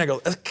of my brain, I go,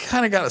 that's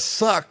kind of gotta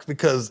suck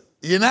because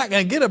you're not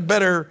gonna get a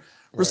better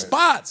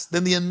response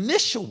than the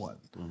initial one.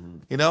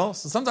 You know?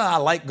 So sometimes I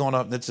like going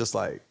up and it's just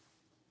like,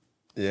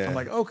 I'm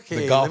like,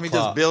 okay, let me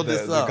just build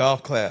this up. The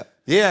golf clap.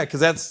 Yeah,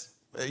 because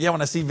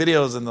when I see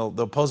videos and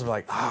they'll post them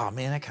like, oh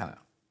man, that kind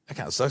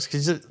of sucks.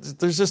 Because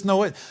there's just no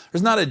way.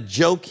 There's not a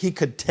joke he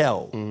could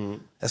tell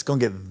that's going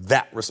to get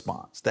that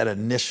response, that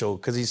initial,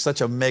 because he's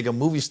such a mega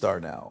movie star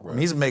now. Right. I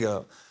mean, he's a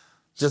mega,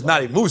 just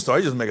not a movie star,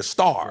 he's just a mega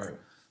star. Right.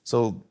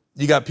 So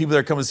you got people that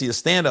are coming to see a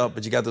stand-up,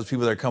 but you got those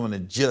people that are coming to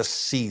just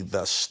see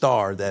the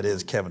star that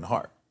is Kevin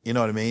Hart. You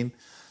know what I mean?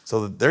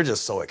 So they're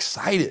just so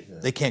excited. Yeah.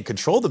 They can't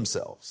control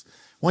themselves.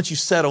 Once you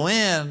settle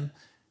in,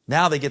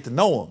 now they get to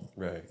know him.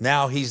 Right.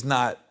 Now he's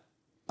not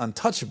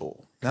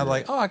untouchable. Now they're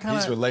like, oh,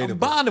 I'm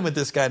bonding with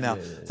this guy now.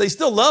 Yeah. So they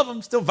still love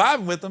him, still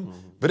vibing with him,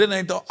 but then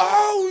they go,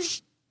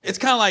 it's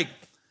kind of like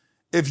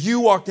if you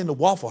walked into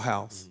Waffle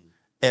House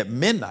at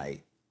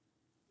midnight,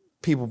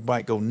 people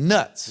might go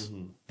nuts.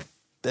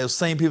 Those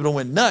same people that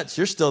went nuts,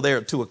 you're still there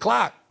at 2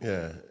 o'clock.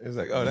 Yeah. It's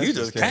like, oh, that's you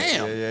just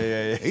Cam.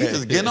 Yeah. He's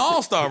just getting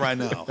all-star right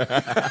now.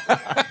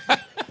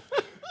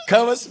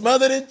 Covered,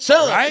 smothered in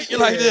chunks. Right? You're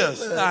like this.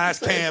 Nah, that's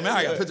Cam.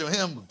 I got a picture of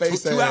him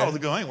 2 hours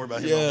ago. I ain't worried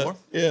about him no more.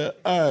 Yeah.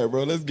 All right,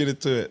 bro. Let's get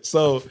into it.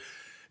 So,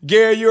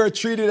 Gary, you are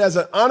treated as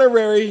an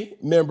honorary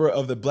member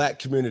of the Black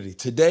community.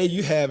 Today,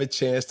 you have a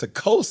chance to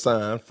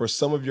co-sign for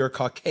some of your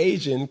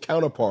Caucasian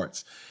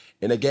counterparts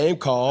in a game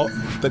called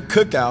the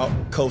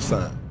Cookout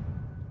Co-Sign.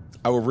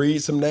 I will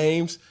read some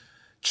names.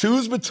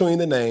 Choose between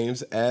the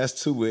names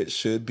as to which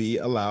should be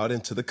allowed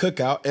into the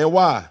cookout and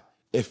why.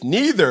 If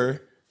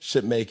neither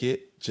should make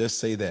it, just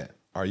say that.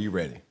 Are you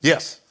ready?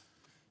 Yes.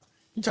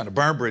 You trying to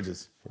burn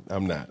bridges.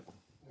 I'm not.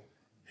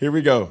 Here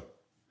we go.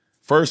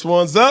 First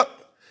one's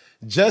up.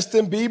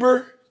 Justin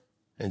Bieber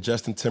and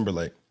Justin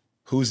Timberlake.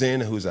 Who's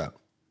in and who's out?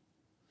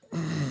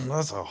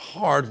 That's a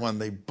hard one.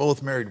 They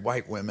both married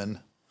white women.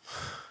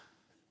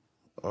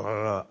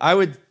 I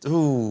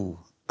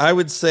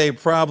would say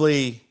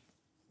probably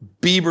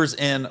Bieber's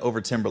in over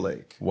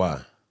Timberlake.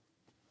 Why?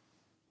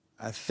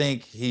 I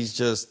think he's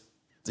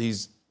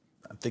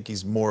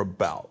more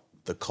about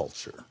the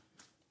culture.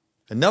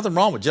 And nothing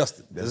wrong with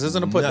Justin. This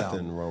isn't a put down.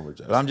 Nothing wrong with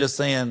Justin. But I'm just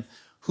saying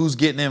who's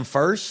getting in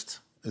first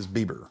is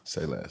Bieber.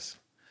 Say less.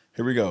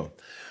 Here we go.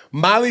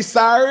 Miley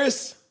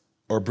Cyrus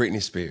or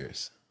Britney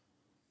Spears?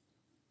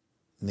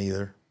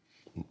 Neither.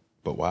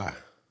 But why?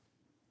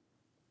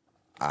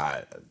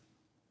 I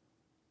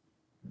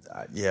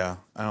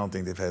don't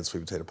think they've had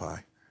sweet potato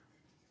pie.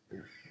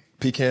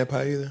 Pecan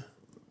pie either?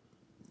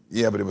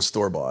 Yeah, but it was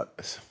store-bought.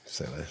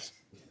 Say less.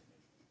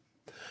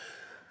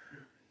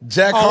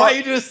 Why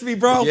you do this to me,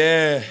 bro?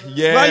 Yeah.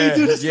 Why you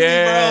do this to me,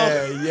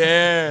 bro?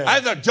 Yeah.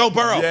 I thought Joe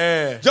Burrow.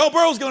 Yeah. Joe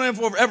Burrow's going in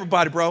for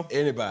everybody, bro.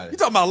 Anybody. You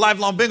talking about a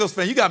lifelong Bengals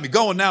fan. You got me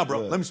going now,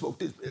 bro. Let me smoke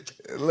this bitch.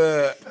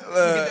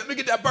 Let me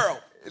get that Burrow.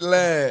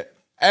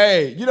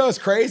 Hey, you know what's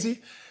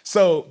crazy?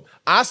 So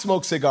I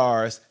smoke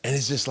cigars, and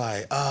it's just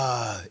like,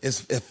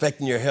 it's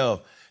affecting your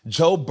health.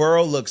 Joe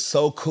Burrow looks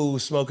so cool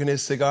smoking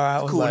his cigar.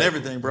 I was cool like, and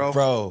everything, bro.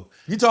 Bro.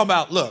 You talking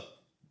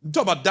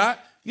about Doc?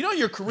 You know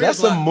your career.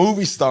 That's a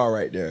movie star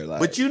right there.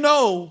 Like. But you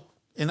know,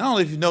 and I don't know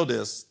if you know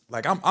this,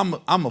 like I'm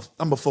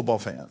a football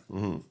fan.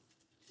 Mm-hmm.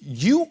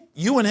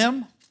 You and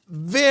him,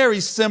 very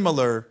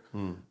similar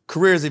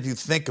careers if you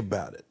think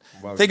about it.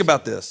 Think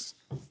about this.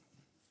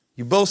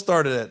 You both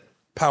started at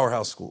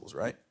powerhouse schools,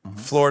 right? Mm-hmm.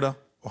 Florida,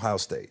 Ohio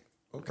State,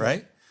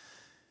 right?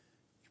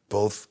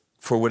 Both,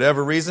 for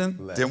whatever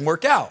reason, didn't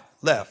work out,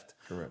 left.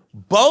 Correct.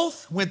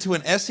 Both went to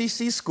an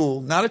SEC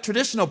school, not a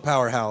traditional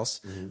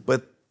powerhouse,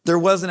 but there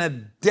wasn't a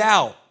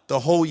doubt the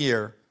whole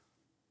year.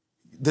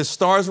 The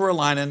stars were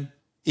aligning.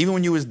 Even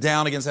when you was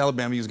down against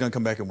Alabama, you was going to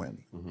come back and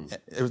win. Mm-hmm.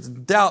 It was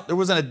doubt. There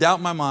wasn't a doubt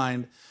in my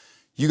mind.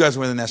 You guys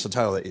win the national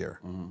title that year.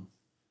 Mm-hmm.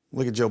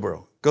 Look at Joe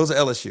Burrow. Goes to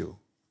LSU.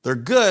 They're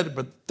good,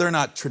 but they're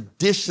not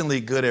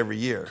traditionally good every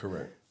year.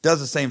 Correct. Does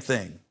the same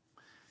thing.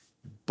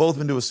 Both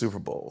been to a Super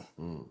Bowl.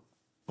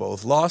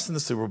 Both lost in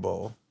the Super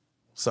Bowl.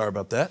 Sorry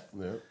about that.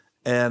 Yeah.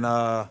 And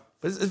but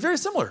it's very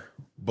similar.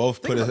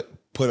 Both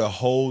put a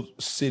whole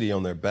city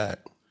on their back.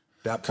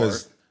 That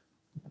part.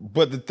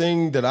 But the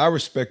thing that I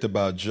respect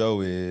about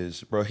Joe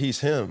is, bro, he's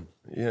him.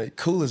 You know,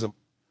 cool as a.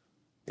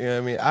 You know what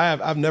I mean?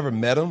 I've never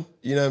met him.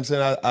 You know what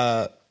I'm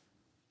saying?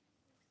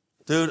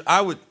 Dude,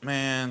 I would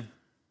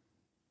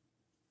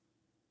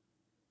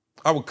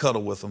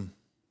cuddle with him.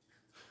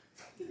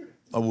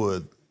 I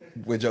would.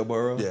 With Joe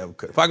Burrow? Yeah,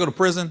 if I go to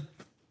prison,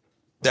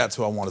 that's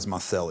who I want as my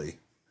cellie.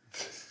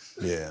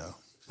 Yeah.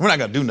 We're not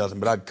going to do nothing,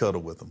 but I'd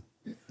cuddle with him.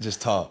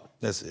 Just talk.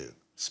 That's it.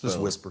 Spell.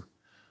 Just whisper.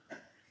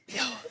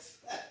 Yo.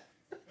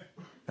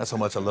 That's how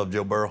much I love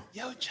Joe Burrow.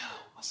 Yo, Joe.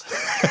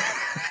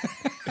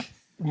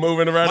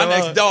 Moving around. My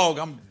next dog,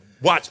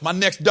 my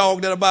next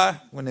dog that I buy,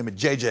 my name is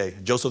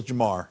JJ, Joseph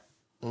Jamar.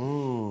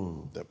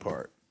 That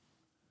part.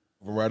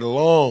 Right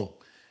along.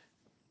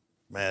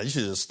 Man, you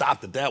should have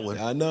stopped at that one.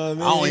 I know what I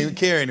mean. I don't even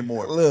care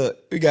anymore. Look,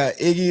 we got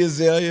Iggy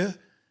Azalea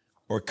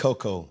or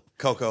Coco.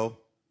 Coco.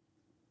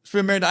 She's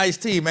been married to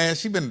Ice-T, man.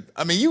 She been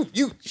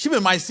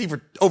my Ice-T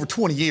for over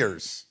 20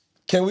 years.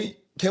 Can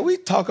we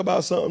talk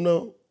about something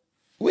though?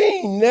 We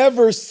ain't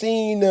never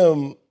seen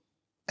them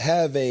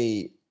have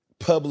a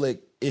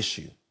public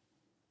issue.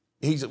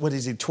 What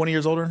is he, 20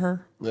 years older than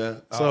her? Yeah.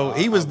 So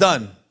he was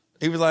done.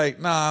 He was like,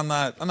 nah, I'm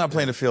not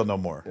playing the field no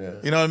more. Yeah.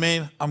 You know what I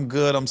mean? I'm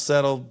good, I'm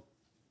settled,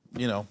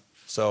 you know.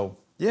 So,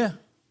 yeah.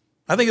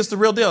 I think it's the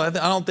real deal. I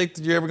don't think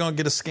that you're ever going to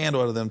get a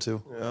scandal out of them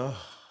two. Yeah.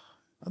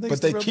 I think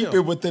But they keep it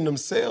within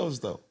themselves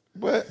though.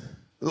 What?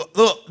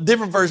 Look,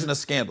 different version of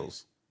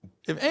scandals.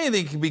 If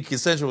anything can be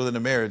consensual within a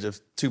marriage if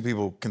two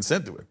people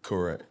consent to it.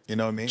 Correct. You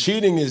know what I mean?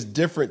 Cheating is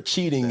different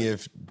cheating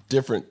if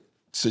different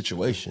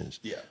situations.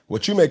 Yeah.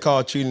 What you may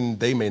call cheating,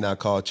 they may not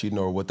call cheating,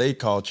 or what they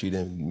call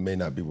cheating may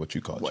not be what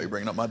you call Why are you cheating.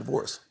 bringing up my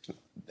divorce?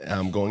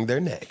 I'm going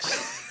there next.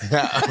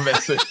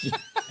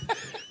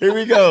 Here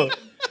we go.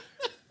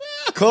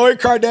 Khloe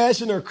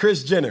Kardashian or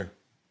Kris Jenner?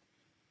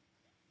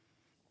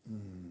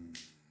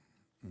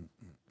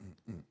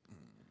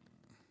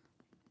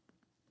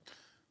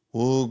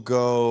 We'll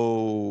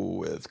go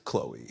with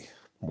Khloe.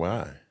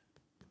 Why?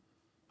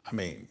 I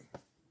mean,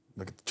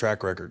 look at the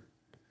track record.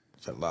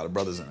 She's got a lot of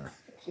brothers in her.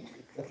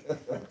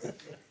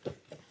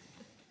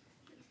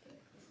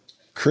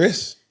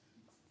 Kris?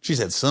 She's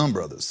had some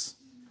brothers.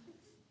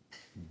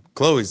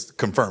 Khloe's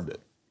confirmed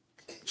it.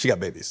 She got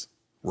babies.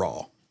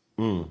 Raw.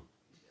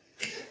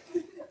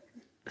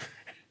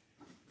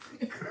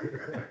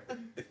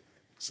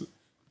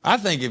 I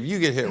think if you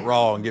get hit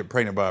raw and get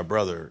pregnant by a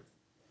brother,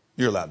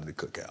 you're allowed to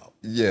cook out.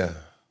 Yeah.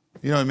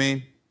 You know what I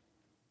mean?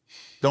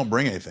 Don't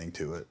bring anything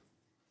to it.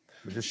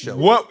 But just show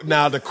What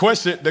now the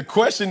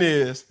question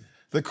is,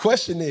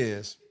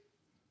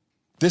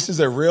 this is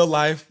a real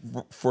life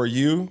for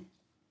you.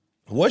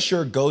 What's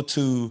your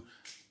go-to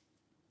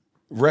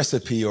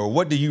recipe, or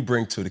what do you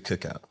bring to the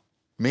cookout?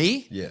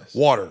 Me? Yes.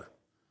 Water.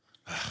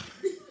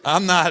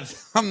 I'm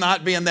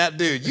not being that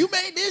dude. You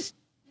made this?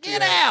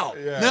 Get out.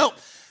 Yeah. No.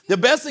 The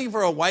best thing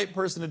for a white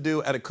person to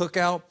do at a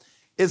cookout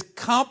is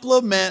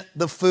compliment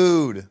the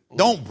food.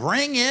 Don't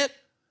bring it.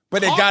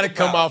 But it Talk got to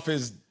come about off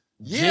as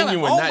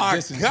genuine, like, oh not my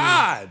disingenuous.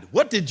 God,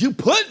 what did you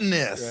put in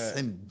this? Yeah.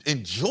 And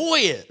enjoy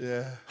it.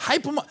 Yeah.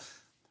 Hype them up.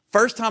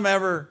 First time I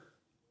ever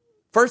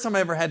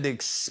had to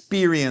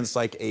experience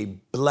like a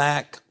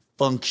black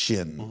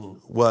function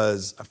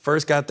was I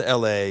first got to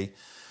LA,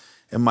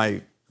 and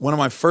one of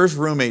my first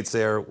roommates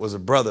there was a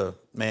brother.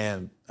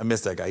 Man, I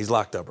miss that guy. He's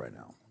locked up right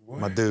now.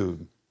 My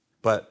dude.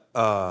 But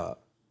I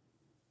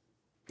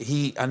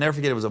never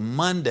forget, it was a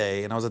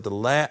Monday, and I was at the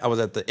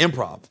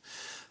Improv.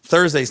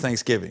 Thursday's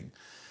Thanksgiving.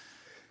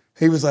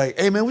 He was like,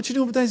 hey, man, what you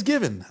doing for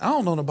Thanksgiving? I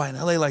don't know nobody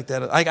in LA like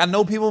that. Like, I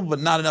know people, but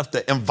not enough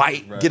to get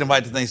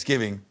invited to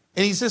Thanksgiving.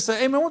 And he just said,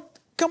 hey, man,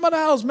 come by the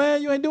house,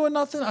 man. You ain't doing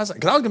nothing. I was like,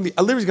 because I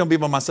literally was going to be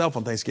by myself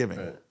on Thanksgiving.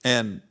 Right.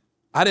 And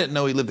I didn't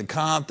know he lived in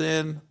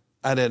Compton.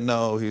 I didn't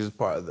know he was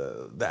part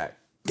of that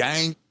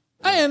gang.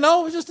 I didn't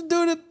know. It was just a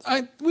dude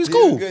that we was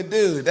cool. He's a good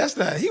dude. That's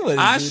not, he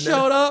wasn't. I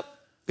showed up.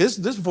 This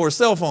before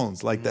cell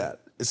phones like that.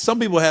 Some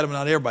people had them,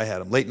 not everybody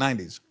had them. Late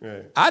 90s.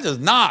 Right. I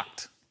just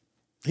knocked.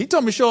 He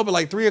told me to show up at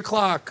like 3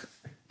 o'clock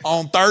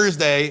on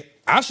Thursday.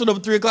 I showed up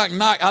at 3 o'clock and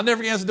knocked. I'll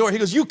never answer the door. He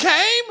goes, you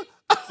came?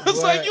 I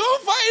was like, you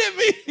invited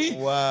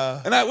me.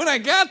 Wow. And when I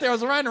got there, I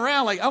was riding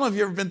around like, I don't know if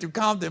you've ever been through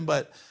Compton,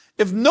 but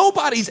if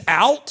nobody's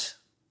out,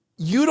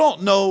 you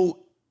don't know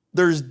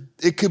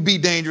it could be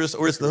dangerous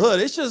or it's the hood.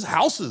 It's just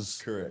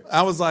houses. Correct.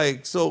 I was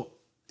like, so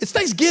it's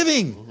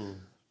Thanksgiving. Mm-hmm.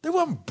 There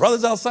wasn't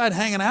brothers outside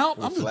hanging out.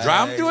 I'm just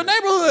driving through a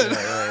neighborhood.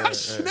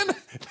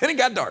 Then it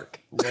got dark.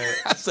 Yeah.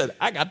 I said,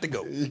 I got to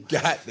go. You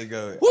got to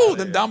go. Woo,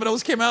 then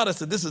Domino's came out. I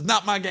said, this is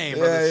not my game,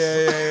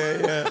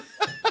 brothers. Yeah.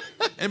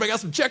 Anybody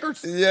got some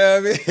checkers? Yeah,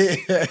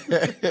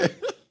 man.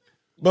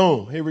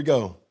 Boom, here we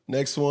go.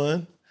 Next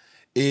one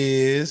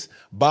is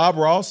Bob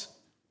Ross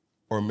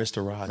or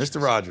Mr. Rogers?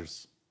 Mr.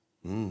 Rogers.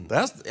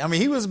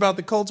 He was about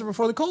the culture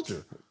before the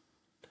culture.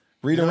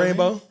 Reading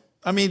Rainbow?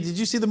 I mean, did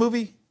you see the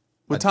movie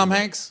with Tom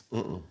Hanks?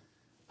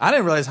 I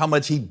didn't realize how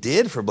much he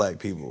did for black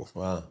people.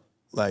 Wow.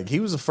 Like, he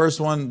was the first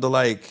one to,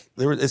 like,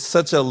 it's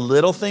such a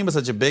little thing, but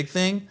such a big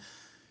thing.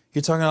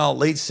 You're talking about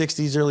late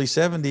 60s, early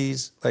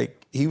 70s.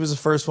 Like, he was the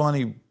first one.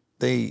 He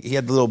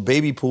had the little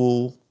baby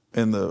pool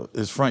in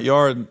his front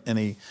yard, and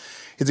he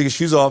took his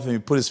shoes off and he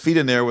put his feet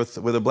in there with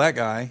a black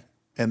guy.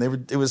 And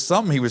it was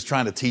something he was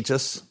trying to teach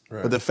us.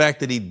 Right. But the fact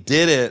that he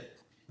did it,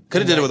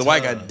 could have did it with a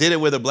white guy, did it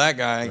with a black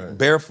guy,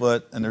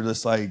 barefoot, and they're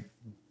just like,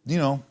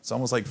 it's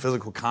almost like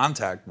physical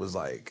contact was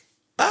like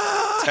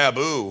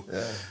taboo.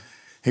 Yeah.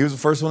 He was the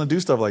first one to do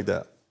stuff like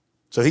that.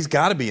 So he's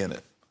got to be in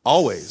it.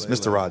 Always,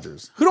 Mr.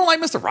 Rogers. Who don't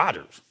like Mr.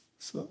 Rogers?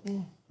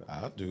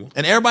 I do.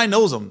 And everybody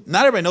knows him.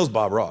 Not everybody knows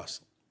Bob Ross.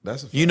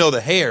 That's a fact. You know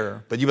the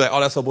hair, but you be like, oh,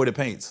 that's our boy that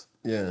paints.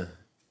 Yeah.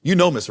 You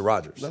know Mr.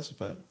 Rogers. That's a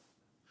fact.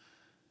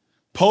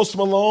 Post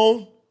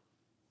Malone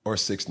or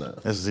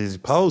 6ix9ine? This is easy.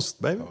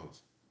 Post, baby.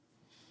 Post.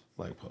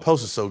 Like Post.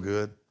 Post is so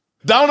good.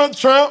 Donald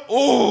Trump,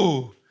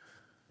 ooh.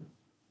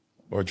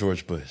 Or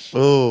George Bush?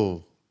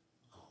 Ooh.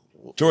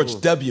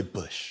 George W.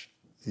 Bush.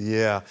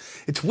 Yeah.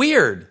 It's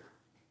weird.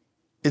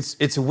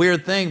 It's a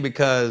weird thing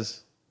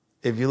because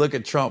if you look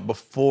at Trump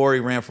before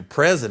he ran for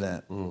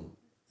president,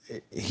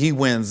 he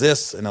wins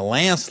this in a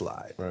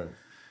landslide. Right.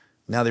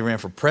 Now they ran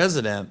for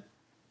president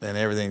and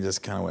everything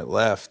just kind of went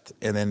left.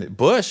 And then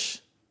Bush,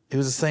 it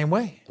was the same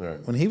way. Right.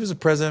 When he was the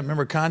president,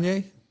 remember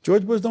Kanye?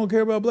 George Bush don't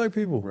care about black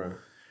people. Right.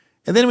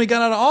 And then when we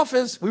got out of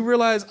office, we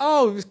realized, he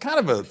was kind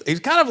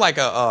of like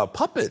a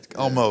puppet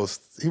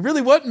almost. He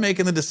really wasn't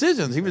making the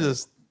decisions. He was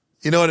just,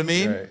 you know what I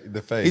mean? Right.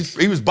 The face.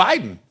 He was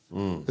Biden.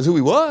 That's who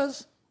he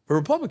was for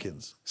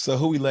Republicans. So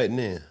who we letting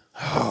in?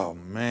 Oh,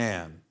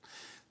 man.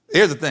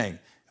 Here's the thing.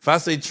 If I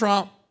say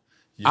Trump,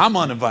 I'm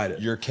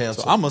uninvited. You're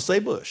canceled. So I'm going to say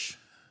Bush.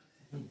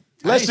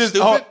 Let's just,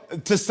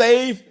 to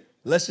save,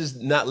 let's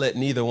just not let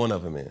neither one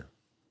of them in.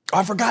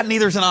 I forgot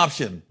neither's an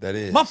option. That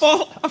is. My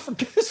fault. I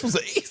forgot. This was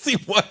an easy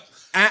one.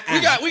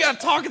 We got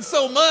talking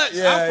so much.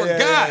 I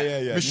forgot.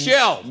 Yeah.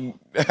 Michelle.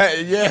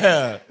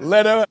 Yeah.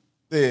 Let her.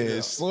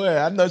 Yeah,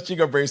 swear. I know she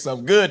gonna bring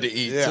something good to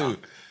eat too.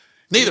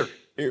 Neither.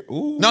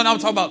 Ooh. No, I'm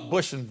talking about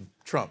Bush and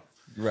Trump.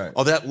 Right.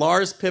 Oh, that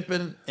Lars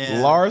Pippen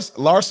and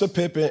Larsa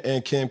Pippen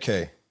and Kim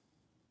K.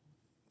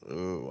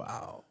 Oh,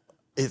 wow.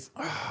 It's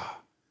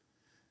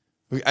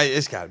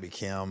got to be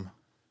Kim.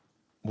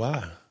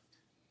 Why?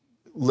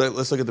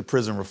 Let's look at the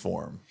prison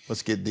reform.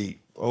 Let's get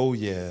deep. Oh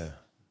yeah.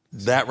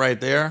 That right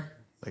there,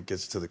 that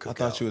gets to the cookout. I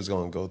thought you was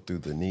gonna go through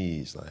the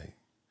knees, like,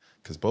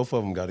 because both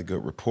of them got a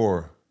good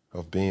rapport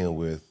of being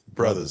with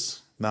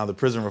brothers. Now the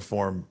prison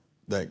reform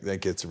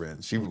that gets her in.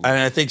 And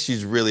I think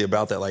she's really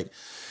about that. Like,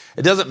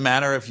 it doesn't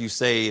matter if you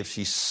say if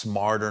she's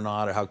smart or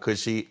not or how could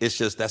she. It's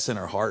just that's in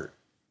her heart.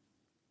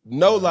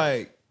 No,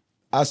 like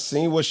I've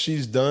seen what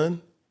she's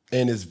done,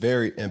 and it's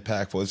very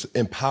impactful. It's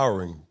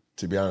empowering,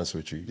 to be honest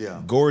with you.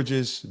 Yeah.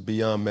 Gorgeous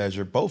beyond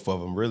measure. Both of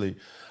them, really.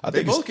 I They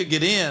think both could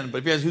get in, but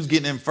if you ask who's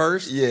getting in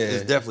first,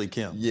 it's definitely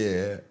Kim.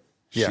 Yeah.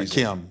 Yeah,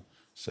 Kim.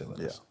 Say less.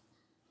 Yeah.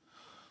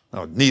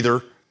 No,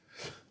 neither.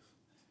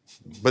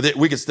 But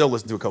we could still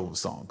listen to a couple of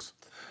songs.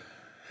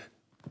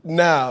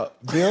 Now,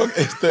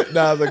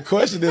 the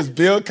question is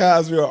Bill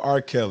Cosby or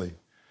R. Kelly,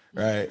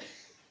 right?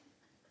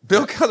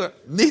 Bill Cosby,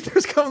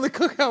 neither's coming to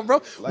cookout,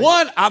 bro. Like,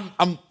 one,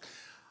 I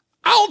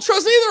don't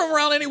trust either of them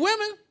around any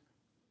women.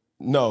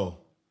 No,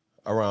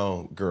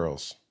 around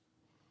girls.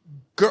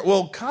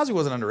 Well, Cosby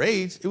wasn't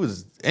underage. It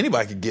was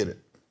anybody could get it.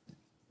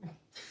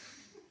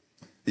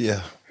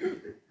 Yeah.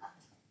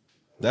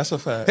 That's a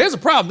fact. Here's the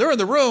problem. They're in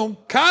the room.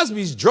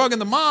 Cosby's drugging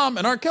the mom,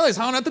 and R. Kelly's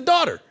hounding at the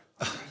daughter.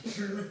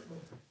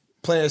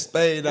 Playing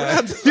spade.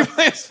 You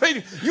playing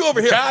spade. You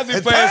over here.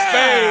 Cosby playing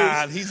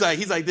spades.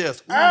 He's like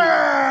this.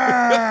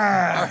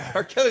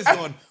 R. Kelly's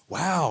going,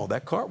 wow,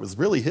 that card was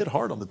really hit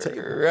hard on the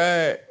table.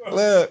 Right.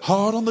 Look.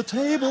 Hard on the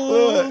table.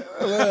 Look.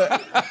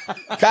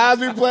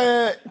 Cosby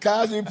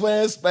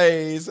playing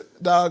spades.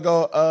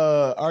 Doggone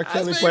R.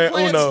 Kelly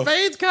playing Uno.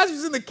 Spades.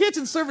 Cosby's in the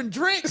kitchen serving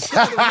drinks.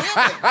 All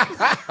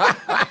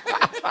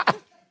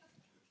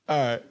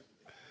right.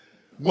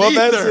 Well,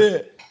 that's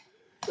it.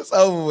 It's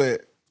over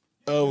with.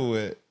 Over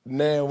with.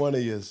 Nan one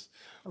of yous.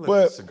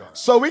 But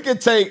so we can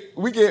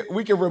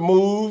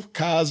remove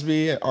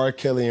Cosby and R.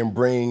 Kelly and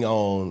bring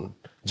on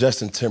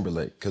Justin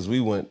Timberlake, because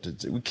we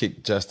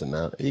kicked Justin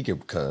out. He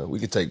could come. We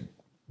could take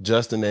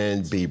Justin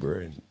and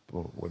Bieber and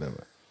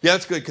whatever. Yeah,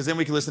 that's good, because then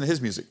we can listen to his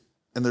music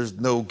and there's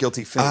no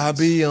guilty feelings. I'll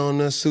be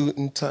on a suit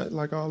and tie,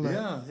 like all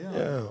that.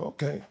 Yeah.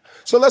 Okay.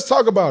 So let's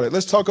talk about it.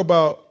 Let's talk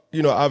about,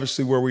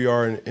 obviously where we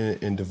are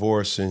in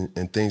divorce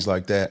and things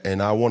like that.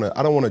 And I don't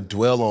want to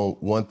dwell on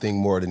one thing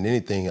more than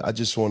anything. I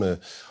just want to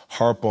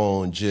harp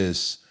on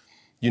just,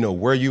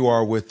 where you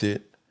are with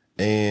it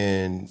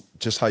and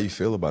just how you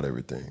feel about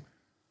everything.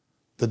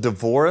 The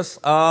divorce,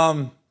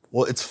 well,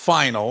 it's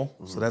final,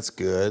 so that's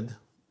good.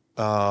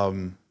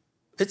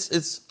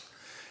 It's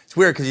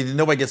weird because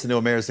nobody gets into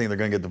a marriage thinking they're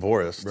going to get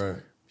divorced. Right.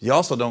 You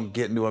also don't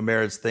get into a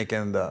marriage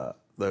thinking the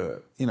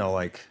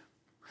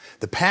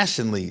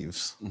passion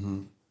leaves.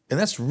 Mm-hmm. And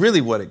that's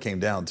really what it came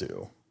down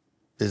to,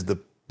 is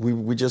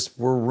we just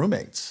were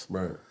roommates.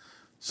 Right.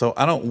 So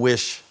I don't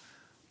wish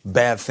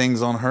bad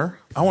things on her.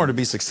 I wanted to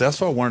be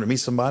successful. I wanted to meet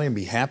somebody and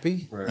be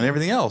happy and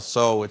everything else.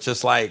 So it's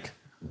just like,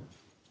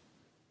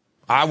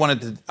 I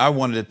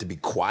wanted it to be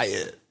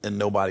quiet and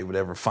nobody would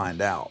ever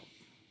find out.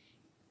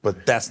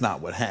 But that's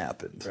not what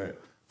happened. Right.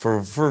 For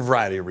a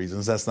variety of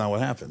reasons, that's not what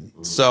happened.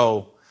 Mm-hmm.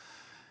 So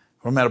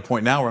I'm at a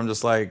point now where I'm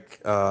just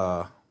like,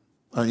 I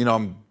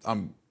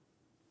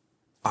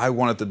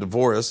wanted the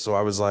divorce, so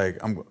I was like,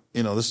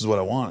 this is what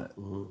I wanted.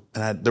 Mm-hmm.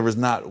 And there was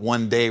not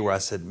one day where I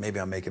said, maybe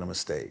I'm making a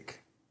mistake.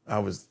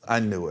 I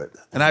knew it.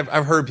 And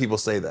I've heard people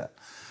say that.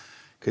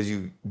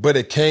 But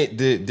it can't,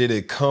 did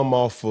it come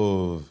off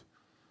of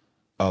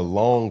a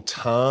long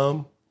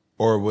time?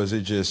 Or was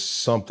it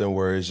just something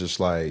where it's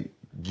just like,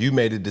 you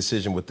made a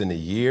decision within a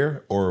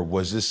year? Or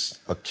was this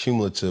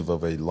accumulative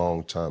of a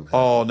long time?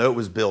 Oh, no, it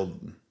was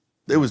building.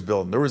 There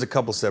was a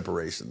couple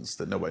separations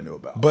that nobody knew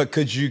about. But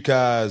could you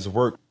guys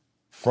work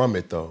from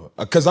it though?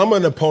 Because I'm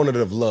an opponent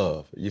of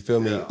love. You feel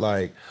me? Yeah.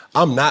 Like,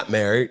 I'm not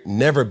married,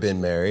 never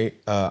been married.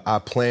 I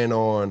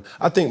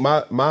think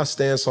my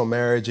stance on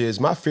marriage is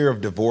my fear of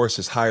divorce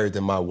is higher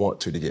than my want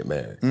to get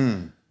married. You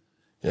know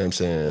what I'm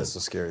saying? That's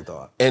a scary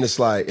thought. And it's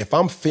like, if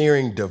I'm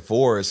fearing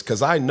divorce,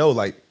 because I know,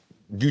 like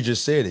you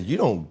just said it, you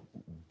don't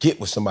get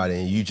with somebody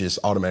and you just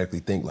automatically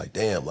think like,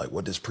 damn, like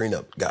what this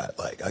prenup got?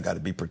 Like, I got to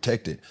be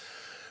protected.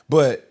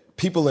 But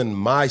people in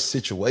my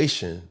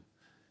situation,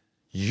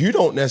 you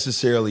don't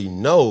necessarily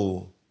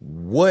know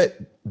what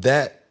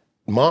that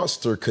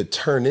monster could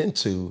turn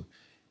into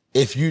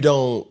if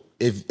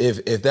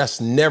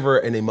that's never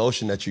an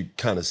emotion that you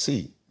kind of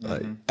see.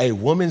 Like a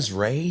woman's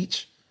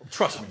rage.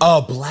 Trust me.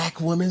 A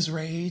black woman's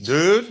rage.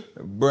 Dude.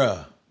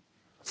 Bruh.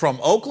 From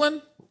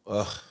Oakland.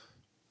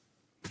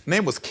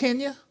 Name was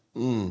Kenya.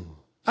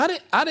 I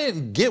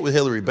didn't get with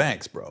Hillary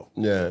Banks, bro.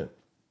 Yeah.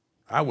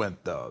 I went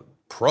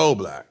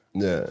pro-black.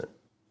 Yeah.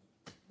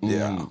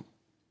 Yeah.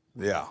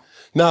 Yeah.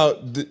 Now,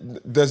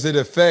 does it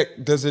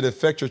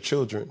affect your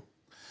children?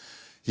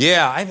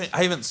 Yeah, I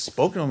haven't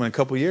spoken to them in a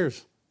couple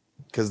years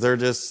because they're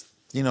just,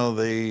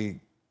 I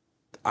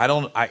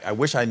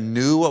wish I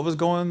knew what was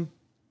going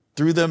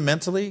through them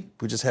mentally.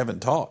 We just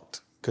haven't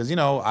talked because,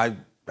 I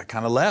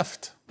kind of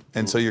left.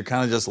 And so you're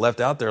kind of just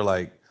left out there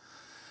like,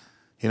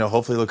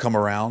 hopefully they'll come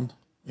around.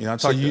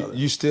 So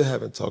you still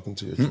haven't talked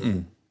to your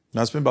children?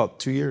 No, it's been about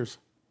 2 years.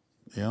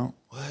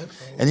 What?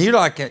 And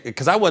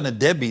because I wasn't a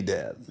deadbeat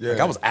dad. Yeah. Like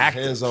I was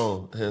active. Hands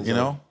on.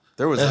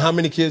 There was. And how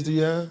many kids do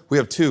you have? We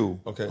have 2.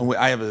 Okay. And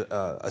I have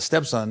a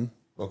stepson.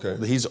 Okay.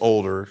 He's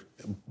older.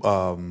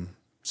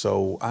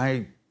 So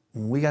when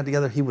we got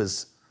together, he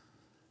was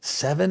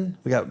 7.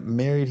 We got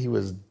married. He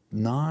was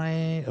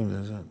 9.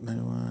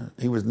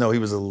 He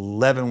was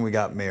 11 when we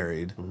got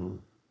married. Mm-hmm.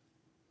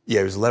 Yeah,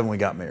 he was 11 when we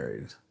got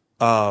married.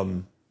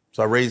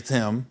 So I raised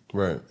him.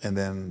 Right. And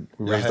then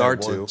we raised our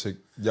 2.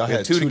 Y'all had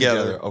had 2 2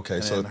 together. Okay,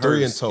 and so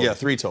 3 in total. Yeah,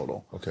 3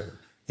 total. Okay.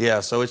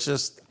 Yeah, so it's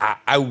just,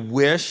 I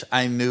wish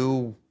I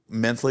knew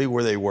mentally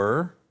where they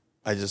were.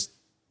 I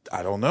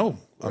don't know.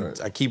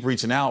 Right. I keep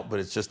reaching out, but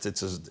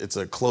it's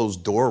a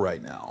closed door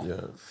right now.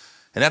 Yeah.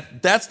 And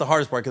that's the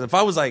hardest part, because if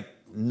I was like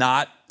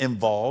not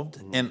involved,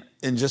 and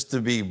just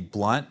to be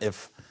blunt,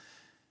 if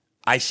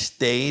I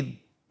stayed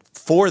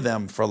for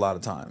them for a lot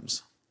of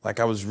times,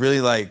 like I was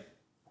really like,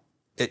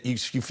 you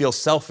feel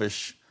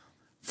selfish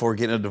for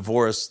getting a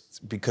divorce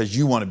because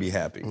you want to be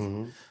happy.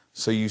 Mm-hmm.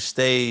 So you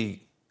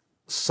stay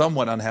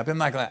somewhat unhappy.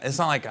 It's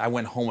not like I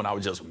went home and I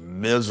was just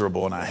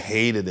miserable and I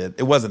hated it.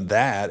 It wasn't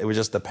that. It was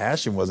just the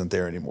passion wasn't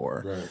there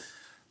anymore. Right.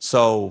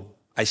 So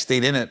I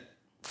stayed in it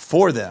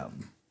for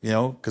them,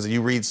 because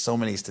you read so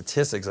many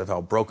statistics of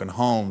how broken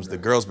homes, the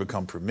girls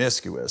become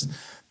promiscuous,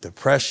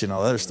 depression,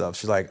 all that other stuff.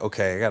 She's like,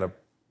 okay, I got to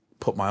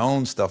put my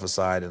own stuff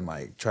aside and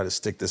like try to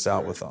stick this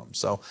out with them.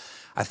 So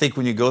I think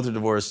when you go through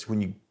divorce,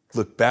 when you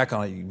look back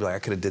on it, you'd be like, I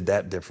could have did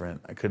that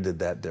different. I could have did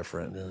that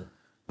different. Yeah.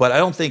 But I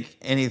don't think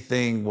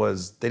anything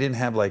was, there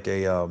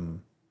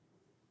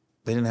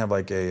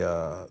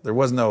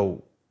was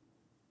no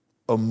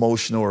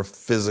emotional or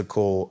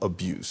physical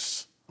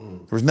abuse. There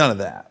was none of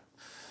that.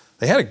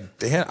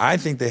 I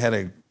think they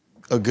had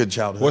a good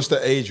childhood. What's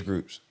the age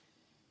groups?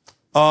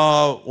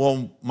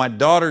 Well, my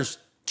daughter's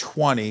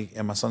 20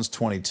 and my son's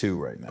 22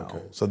 right now.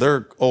 Okay. So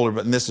they're older,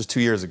 and this is 2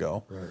 years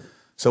ago. Right.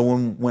 So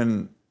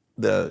when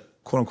the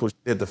quote unquote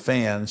hit the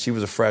fan, she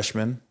was a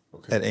freshman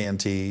at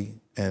A&T,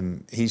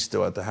 and he's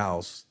still at the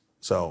house.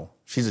 So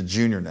she's a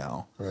junior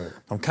now. Right.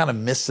 I'm kind of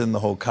missing the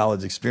whole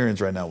college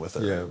experience right now with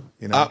her.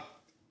 Yeah.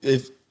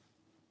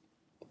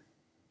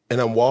 And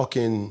I'm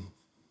walking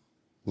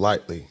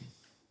lightly,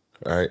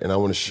 all right? And I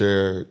want to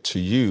share to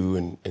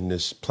you in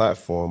this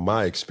platform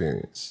my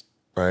experience,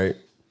 right?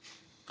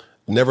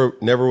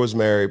 Never was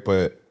married,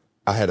 but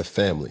I had a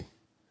family,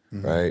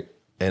 right?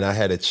 And I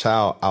had a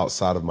child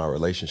outside of my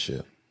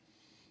relationship.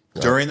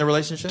 During the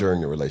relationship?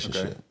 During the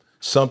relationship. Okay.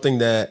 Something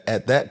that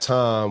at that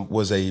time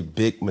was a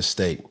big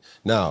mistake.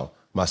 Now,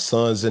 my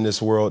son's in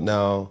this world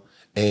now,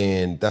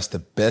 and that's the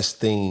best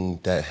thing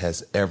that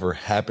has ever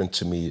happened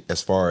to me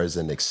as far as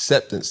an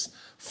acceptance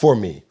for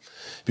me,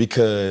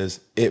 because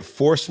it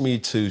forced me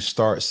to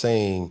start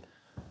saying,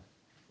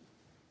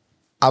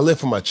 I live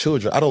for my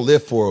children. I don't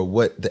live for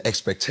what the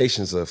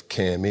expectations of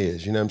Cam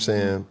is. You know what I'm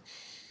saying?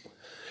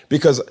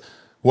 Because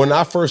when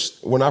I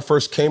first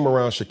came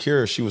around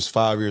Shakira, she was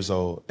 5 years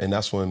old, and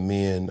that's when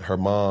me and her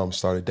mom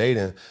started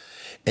dating.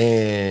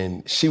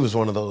 And she was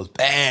one of those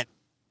bad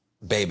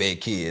baby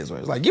kids where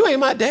it's like, you ain't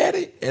my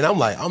daddy. And I'm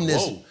like, I'm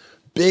this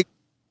big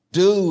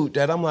dude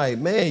that I'm like,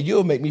 man,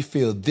 you'll make me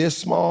feel this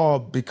small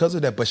because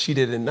of that. But she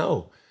didn't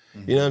know.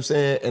 You know what I'm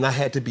saying? And I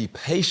had to be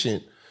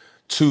patient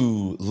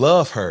to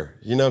love her,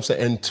 you know what I'm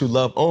saying? And to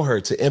love on her,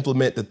 to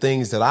implement the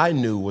things that I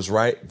knew was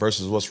right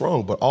versus what's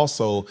wrong, but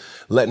also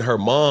letting her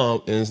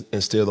mom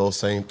instill those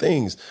same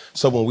things.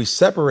 So when we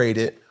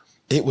separated,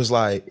 it was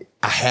like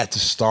I had to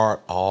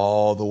start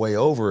all the way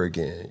over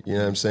again. You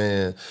know what I'm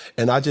saying?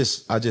 And I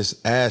just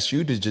asked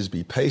you to just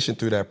be patient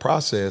through that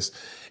process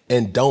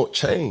and don't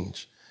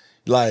change.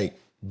 Like,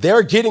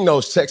 they're getting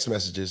those text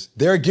messages.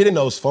 They're getting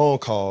those phone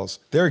calls.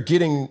 They're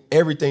getting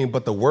everything.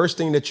 But the worst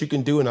thing that you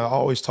can do, and I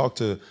always talk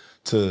to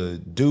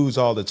dudes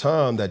all the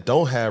time that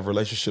don't have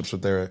relationships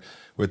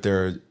with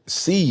their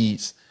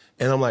seeds,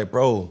 and I'm like,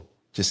 bro,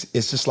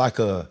 it's just like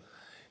a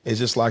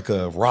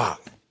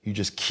rock. You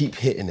just keep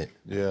hitting it.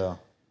 Yeah.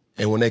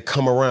 And when they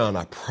come around,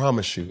 I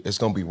promise you, it's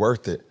gonna be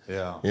worth it.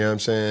 Yeah. You know what I'm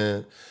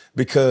saying?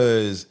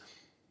 Because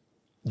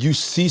you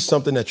see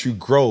something that you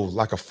grow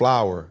like a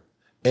flower,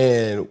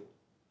 and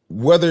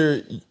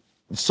whether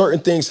certain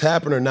things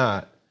happen or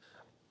not,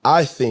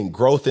 I think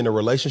growth in a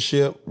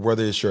relationship,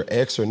 whether it's your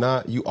ex or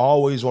not, you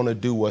always want to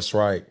do what's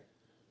right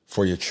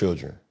for your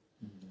children.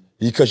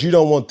 Because you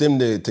don't want them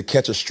to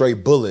catch a stray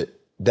bullet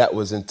that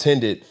was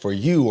intended for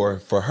you or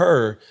for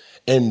her,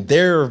 and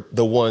they're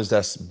the ones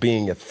that's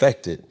being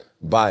affected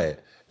by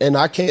it. And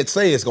I can't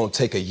say it's going to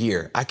take a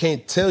year. I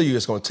can't tell you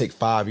it's going to take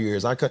 5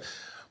 years.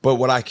 But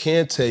what I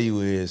can tell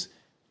you is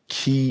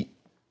keep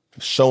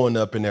showing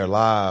up in their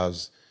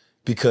lives,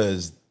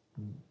 because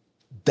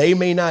they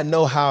may not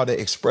know how to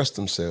express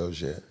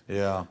themselves yet.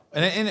 Yeah.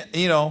 And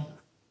you know,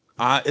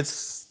 I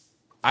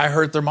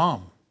hurt their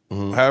mom.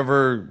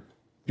 However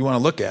you want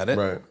to look at it.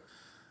 Right.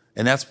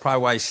 And that's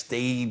probably why I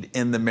stayed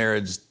in the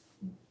marriage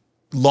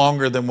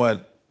longer than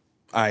what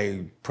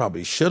I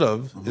probably should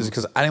have, is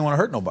because I didn't want to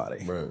hurt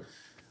nobody. Right.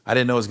 I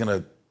didn't know it was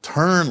going to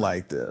turn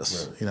like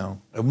this. Right. You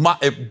know,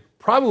 it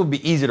probably would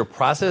be easier to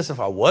process if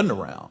I wasn't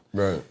around.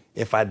 Right.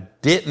 If I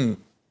didn't,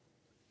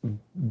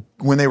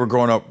 when they were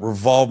growing up,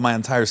 revolve my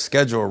entire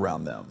schedule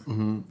around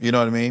them. You know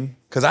what I mean?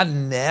 Because I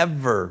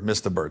never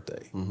missed a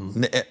birthday.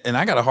 And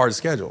I got a hard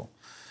schedule.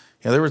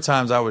 You know, there were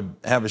times I would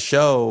have a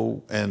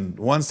show in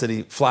one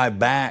city, fly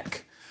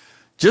back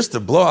just to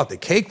blow out the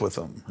cake with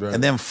them,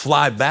 and then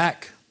fly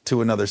back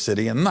to another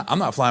city. And I'm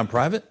not flying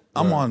private.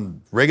 I'm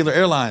on regular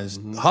airlines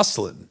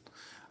hustling,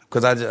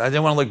 because I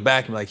didn't want to look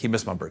back and be like, he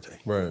missed my birthday.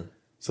 Right.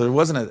 So it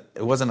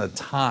wasn't a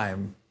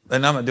time.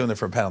 And I'm not doing it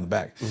for a pat on the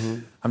back.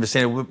 I'm just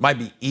saying it might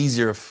be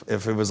easier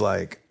if it was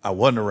like I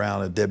wasn't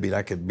around a deadbeat.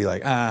 I could be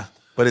like,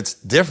 but it's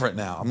different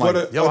now. I'm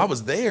like, I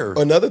was there.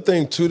 Another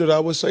thing too that I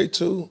would say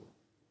too,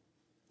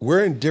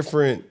 we're in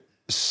different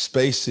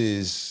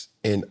spaces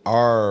in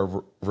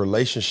our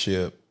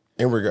relationship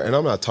and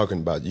I'm not talking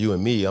about you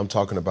and me. I'm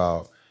talking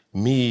about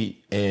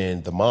me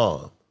and the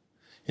mom.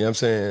 You know what I'm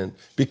saying?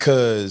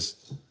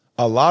 Because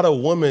a lot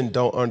of women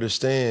don't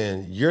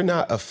understand, you're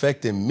not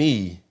affecting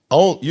me.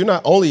 You're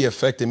not only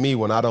affecting me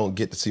when I don't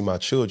get to see my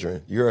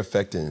children, you're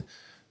affecting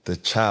the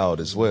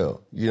child as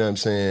well. You know what I'm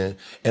saying?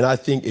 And I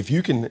think if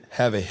you can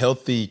have a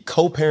healthy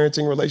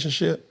co-parenting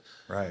relationship,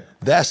 right,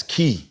 that's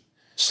key.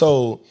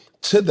 So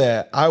to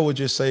that, I would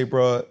just say,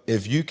 bro,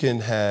 if you can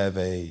have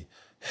a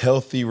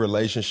healthy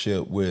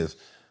relationship with,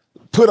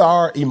 put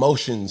our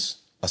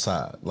emotions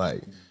aside.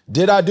 Like,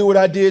 did I do what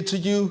I did to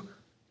you?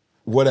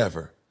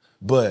 Whatever.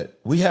 But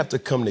we have to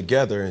come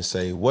together and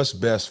say, what's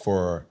best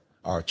for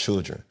our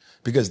children?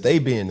 Because they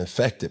being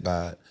affected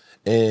by it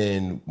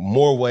in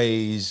more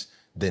ways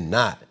than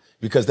not.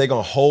 Because they're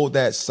going to hold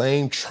that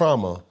same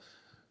trauma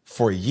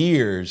for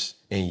years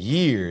and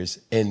years,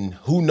 and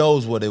who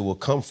knows what it will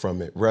come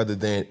from it, rather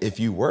than if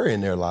you were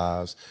in their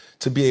lives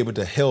to be able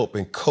to help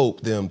and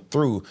cope them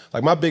through.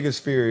 Like, my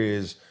biggest fear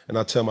is, and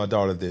I tell my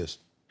daughter this,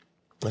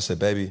 I said,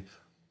 baby,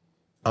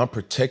 I'm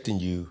protecting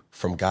you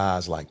from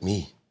guys like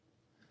me.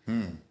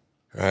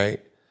 Right?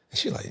 And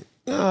she's like,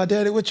 nah,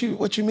 daddy, what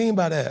you mean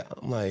by that?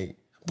 I'm like,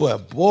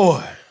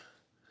 boy,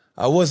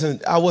 I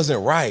wasn't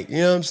right. You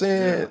know what I'm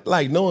saying? Yeah.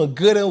 Like, knowing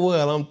good and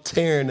well, I'm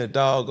tearing the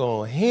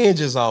doggone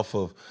hinges off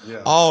of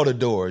all the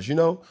doors, you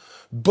know?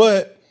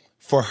 But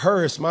for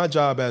her, it's my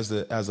job as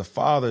a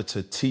father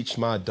to teach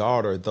my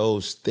daughter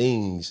those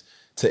things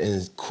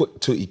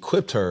to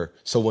equip her,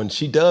 so when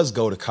she does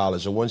go to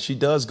college or when she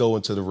does go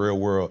into the real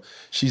world,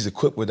 she's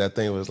equipped with that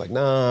thing where it's like,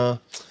 nah,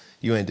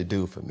 you ain't the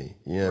dude for me.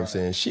 You know what I'm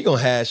saying? She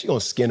gonna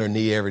skin her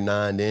knee every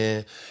now and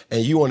then,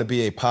 and you want to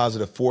be a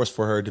positive force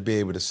for her to be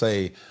able to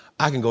say,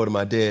 I can go to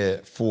my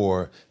dad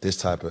for this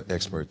type of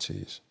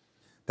expertise.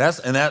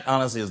 That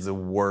honestly is the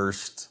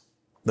worst.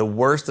 The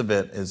worst of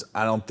it is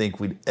I don't think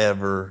we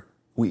were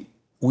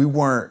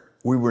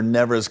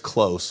never as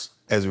close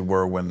as we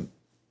were when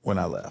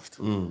I left.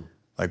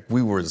 Like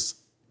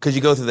because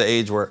you go through the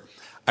age where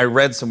I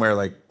read somewhere,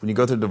 like when you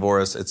go through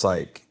divorce, it's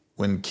like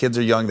when kids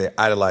are young, they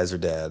idolize their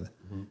dad.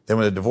 Then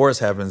when a divorce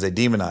happens, they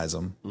demonize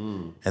them.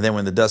 And then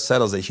when the dust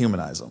settles, they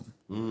humanize them.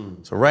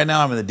 So right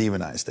now I'm in the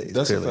demonized stage,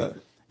 That's clearly. a fact.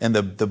 And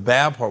the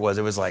bad part was,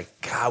 it was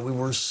like, God, we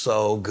were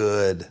so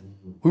good.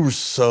 We were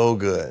so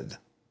good.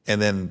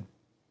 And then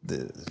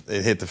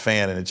it hit the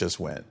fan and it just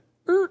went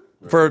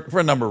for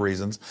a number of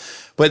reasons.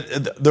 But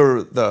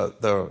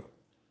the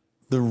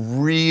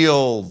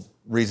real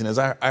reason is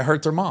I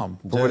hurt their mom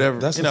for whatever.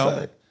 That's you a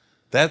know,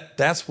 fact.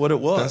 That's what it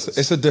was.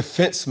 It's a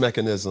defense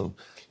mechanism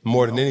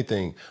more than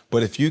anything.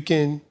 But if you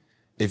can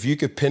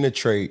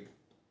penetrate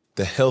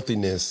the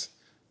healthiness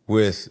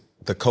with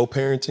the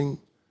co-parenting,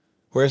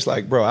 where it's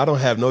like, bro, I don't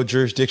have no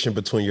jurisdiction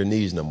between your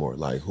knees no more.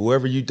 Like,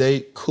 whoever you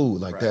date, cool.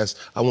 Like,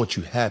 I want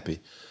you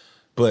happy.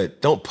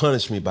 But don't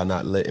punish me by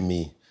not letting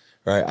me,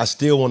 right? I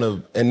still want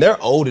to, and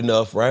they're old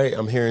enough, right?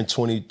 I'm hearing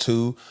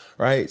 22,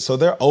 right? So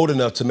they're old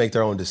enough to make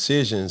their own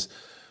decisions.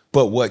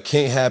 But what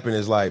can't happen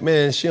is like,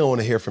 man, she don't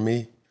want to hear from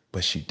me,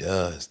 but she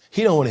does.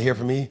 He don't want to hear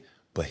from me,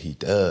 but he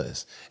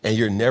does. And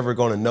you're never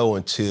going to know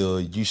until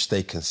you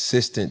stay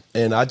consistent.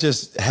 And I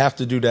just have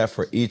to do that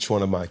for each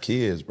one of my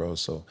kids, bro.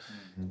 So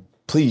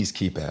please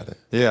keep at it.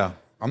 Yeah,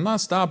 I'm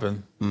not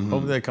stopping.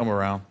 Hopefully they come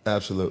around.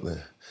 Absolutely.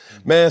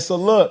 Man, so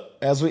look,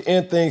 as we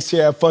end things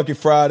here at Funky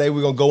Friday,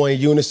 we're going to go in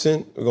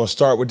unison. We're going to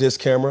start with this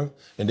camera,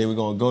 and then we're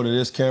going to go to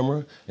this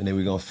camera, and then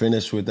we're going to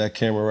finish with that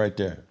camera right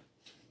there.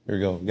 Here we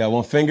go. You got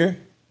one finger?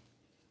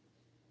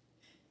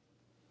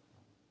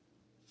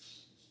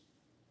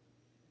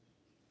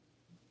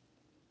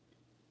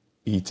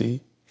 E.T.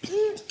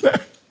 Here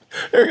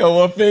we go.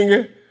 One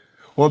finger,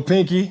 one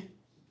pinky,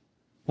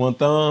 one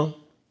thumb,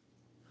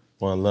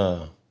 one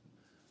love.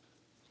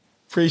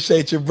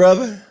 Appreciate you,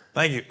 brother.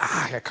 Thank you.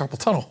 I got carpal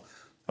tunnel.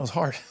 That was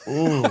hard.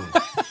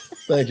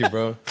 Thank you,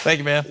 bro. Thank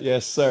you, man.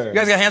 Yes, sir. You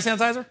guys got hand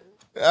sanitizer?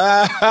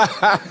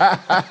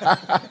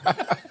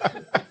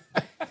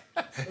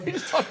 You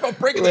just talked about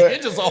breaking the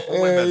hinges off of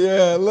women.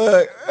 Yeah,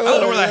 look. I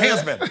don't know where that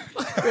hand's been.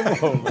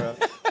 Come on, bro.